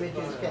image. it as a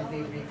Images photo. can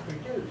be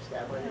reproduced.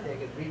 That way they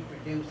could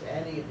reproduce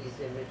any of these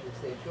images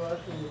they're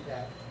talking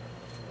about.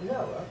 No,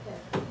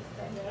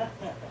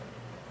 okay.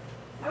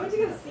 I went to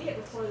go see it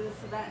before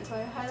this event, so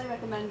I highly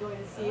recommend going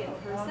to see it in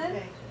person.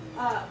 Okay.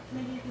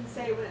 Maybe you can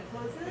say when it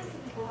closes, so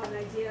people have an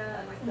idea,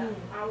 and like the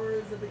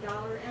hours of the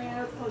gallery. I mean, I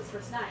know it's closed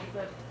first night,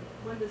 but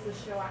when does the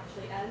show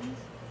actually end?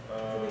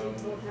 So maybe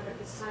people can have like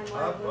this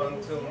timeline. Up of when they can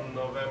until see it.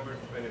 November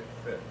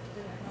 25th.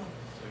 Yeah.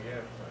 So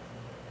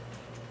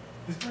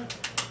yeah. Is there,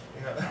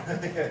 Yeah.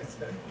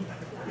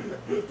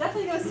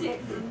 Definitely go see it.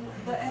 'Cause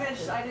the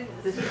image I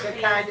didn't This see is the a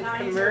face, kind of now I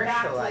need to go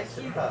back to, commercial, I like,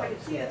 see if I could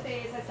suppose, see yeah. the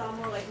face. I saw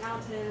more like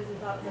mountains and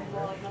thought it was like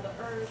more like Mother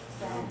Earth.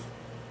 So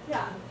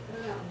yeah, I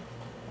don't know.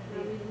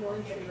 I'm even more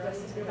intrigued. I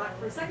need to go back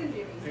for a second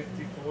viewing.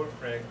 54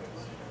 Franklin.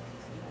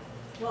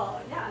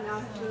 Well, yeah, now I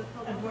have to go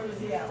And what are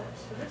the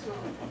hours? original.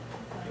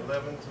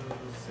 11 to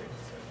 6.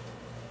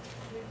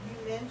 You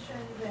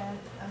mentioned that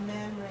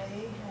Man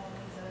Ray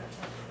has a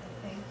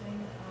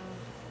painting of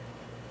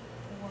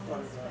the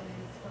woman's Photograph.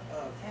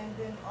 face. And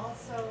then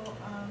also,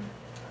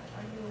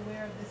 are you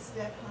aware of the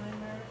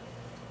Stettheimer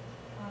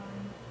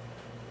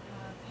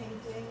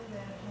painting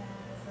that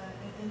has,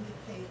 it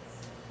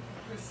indicates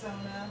a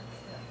persona,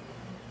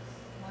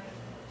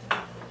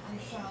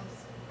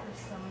 Duchamp's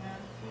persona?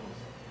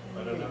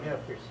 I don't know. No,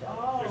 for some.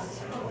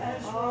 Oh,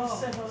 As Rose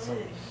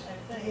Sevely,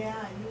 I think.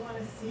 yeah, you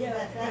wanna see Yeah,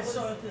 that? I That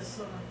saw was, it this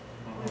summer.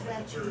 was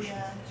at the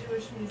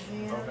Jewish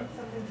Museum, Okay.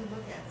 something to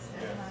look at, Yes.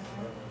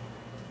 Stettheimer.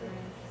 Very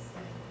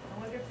interesting. I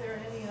wonder if there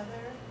are any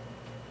other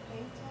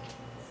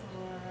paintings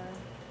or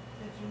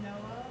that you know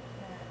of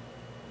that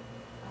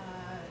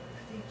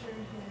feature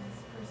his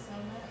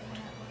persona in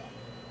that way?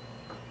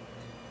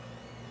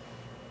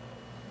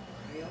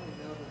 I only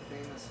know the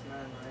famous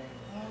Man Ray.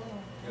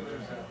 Oh, Yeah,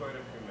 there's quite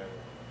a few men.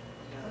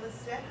 well, the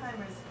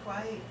Stettheimer is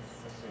quite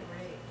see.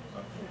 great.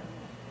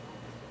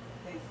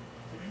 Okay.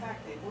 In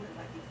fact, they wouldn't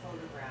let you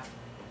photograph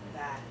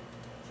that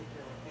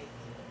particular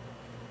painting.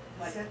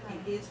 But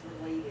it is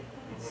related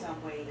in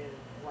some way to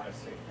what I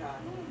see. you've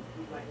done.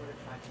 You might want to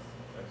try to.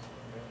 That's,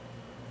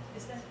 yeah.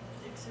 Is that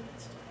exhibit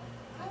still?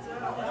 I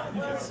don't know, well,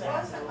 it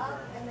wasn't up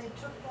and they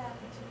took that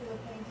particular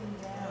painting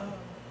down.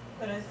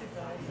 But I think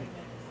the whole thing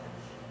makes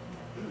sense.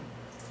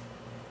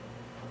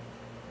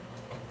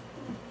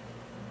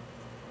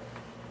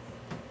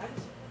 I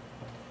just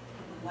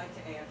would like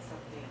to add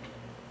something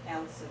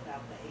else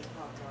about the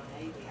Étant,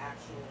 donnés, the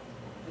actual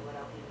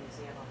Philadelphia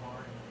Museum of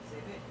Art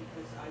exhibit,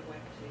 because I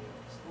went to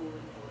school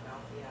in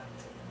Philadelphia,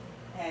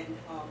 and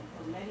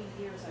for many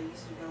years I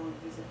used to go and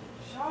visit the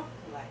Duchamp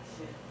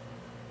collection,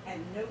 and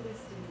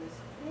noticed in this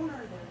corner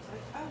there's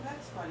like, oh,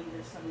 that's funny,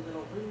 there's some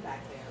little room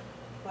back there,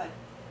 but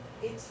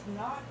it's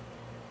not.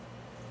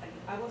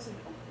 I wasn't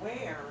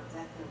aware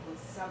that there was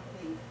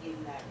something in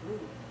that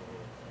room.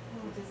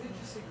 Which is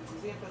interesting, because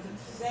the museum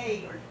doesn't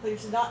say, or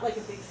there's not like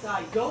a big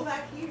sign, go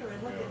back here and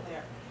look in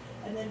there.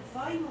 And then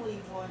finally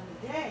one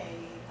day,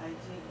 I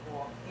did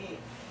walk in.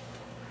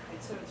 And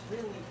so it's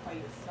really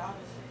quite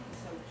astonishing.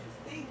 So to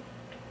think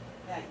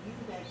that you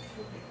then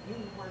took it, you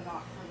were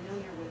not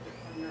familiar with it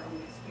from your own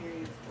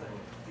experience, but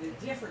in a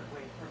different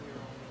way from your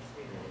own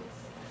experience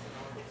as an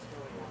artist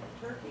going on in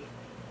Turkey,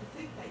 to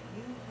think that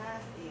you had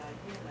the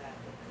idea that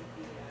it could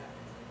be a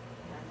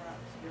camera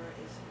obscura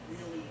is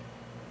really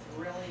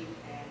thrilling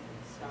and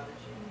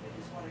astonishing. I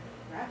just want to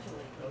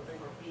congratulate you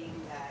for being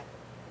that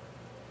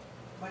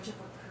much of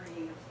a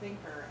creative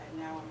thinker, and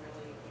now I'm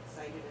really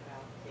excited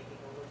about taking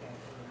a look at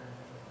your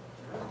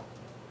journal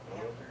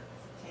after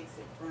it takes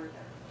it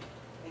further.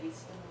 And he's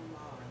still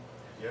alive.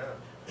 Yeah.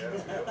 Yeah.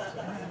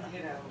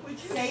 You know, Would you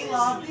say say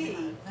la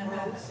something- vie,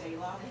 bro, say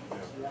la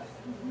vie.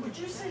 Would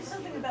you say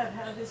something about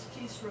how this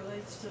piece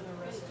relates to the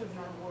rest of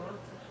your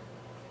work?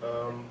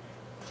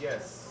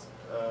 Yes.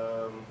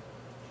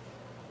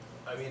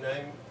 I mean,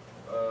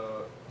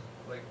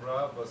 like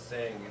Rob was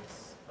saying,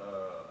 it's,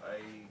 I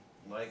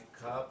like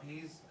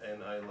copies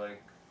and I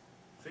like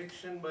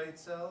fiction by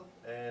itself,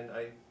 and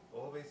I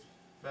always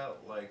felt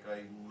like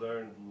I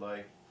learned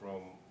life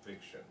from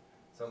fiction.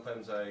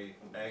 Sometimes I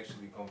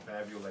actually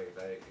confabulate.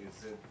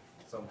 Is it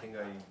something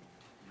I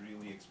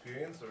really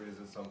experienced, or is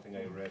it something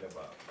I read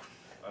about?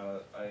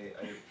 I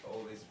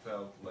always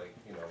felt like,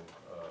 you know,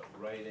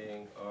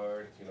 writing,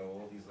 art, you know,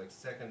 all these like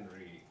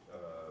secondary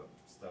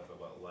stuff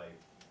about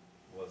life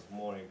was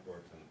more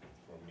important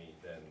for me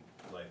than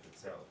life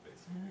itself,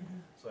 basically.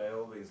 So I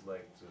always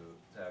like to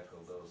tackle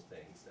those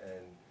things,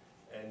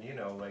 and you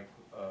know, like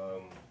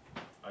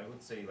I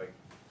would say like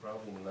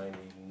probably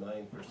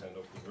 99%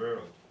 of the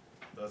world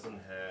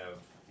doesn't have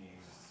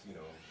these, you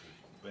know,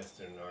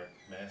 Western art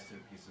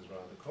masterpieces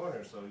around the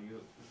corner. So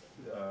you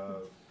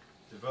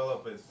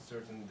develop a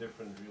certain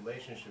different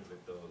relationship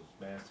with those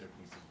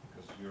masterpieces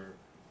because you're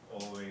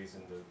always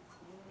in the,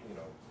 you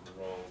know, the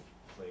wrong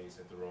place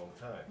at the wrong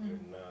time.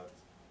 You're not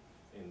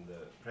in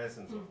the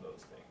presence of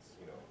those things,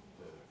 you know.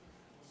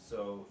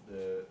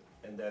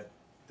 And that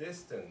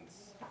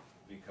distance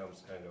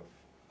becomes kind of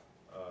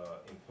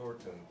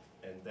important,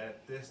 and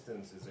that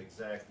distance is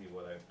exactly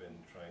what I've been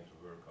trying to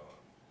work on.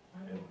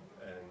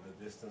 And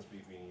the distance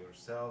between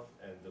yourself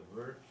and the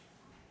work,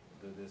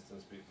 the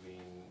distance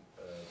between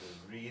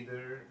the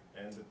reader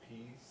and the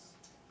piece,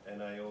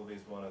 and I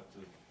always wanted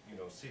to, you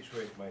know,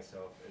 situate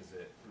myself as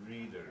a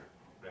reader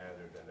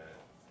rather than a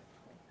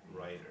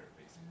writer,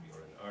 basically,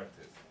 or an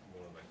artist,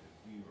 more like a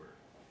viewer,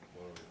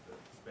 more with the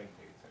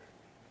spectator.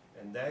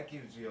 And that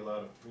gives you a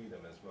lot of freedom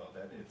as well.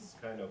 That it's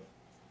kind of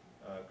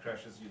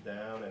crushes you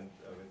down and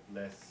with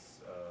less,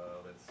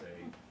 let's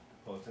say,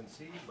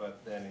 potency,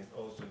 but then it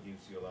also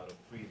gives you a lot of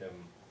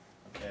freedom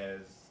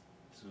as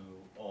to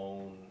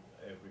own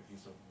every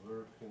piece of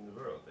work in the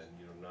world, and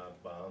you're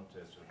not bound to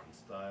a certain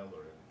style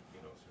or a,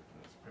 you know, certain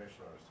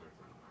expression or a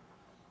certain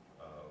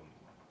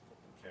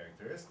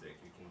characteristic.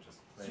 You can just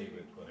play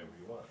with whatever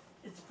you want.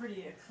 It's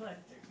pretty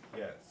eclectic.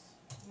 Yes.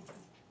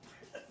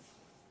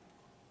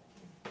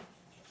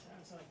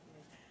 Sounds like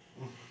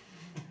me.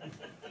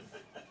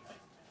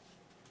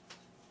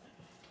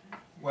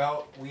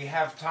 Well, we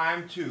have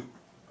time to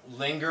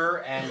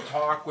linger and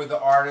talk with the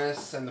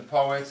artists and the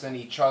poets and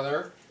each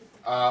other.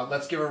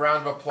 Let's give a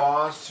round of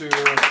applause to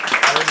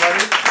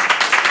everybody.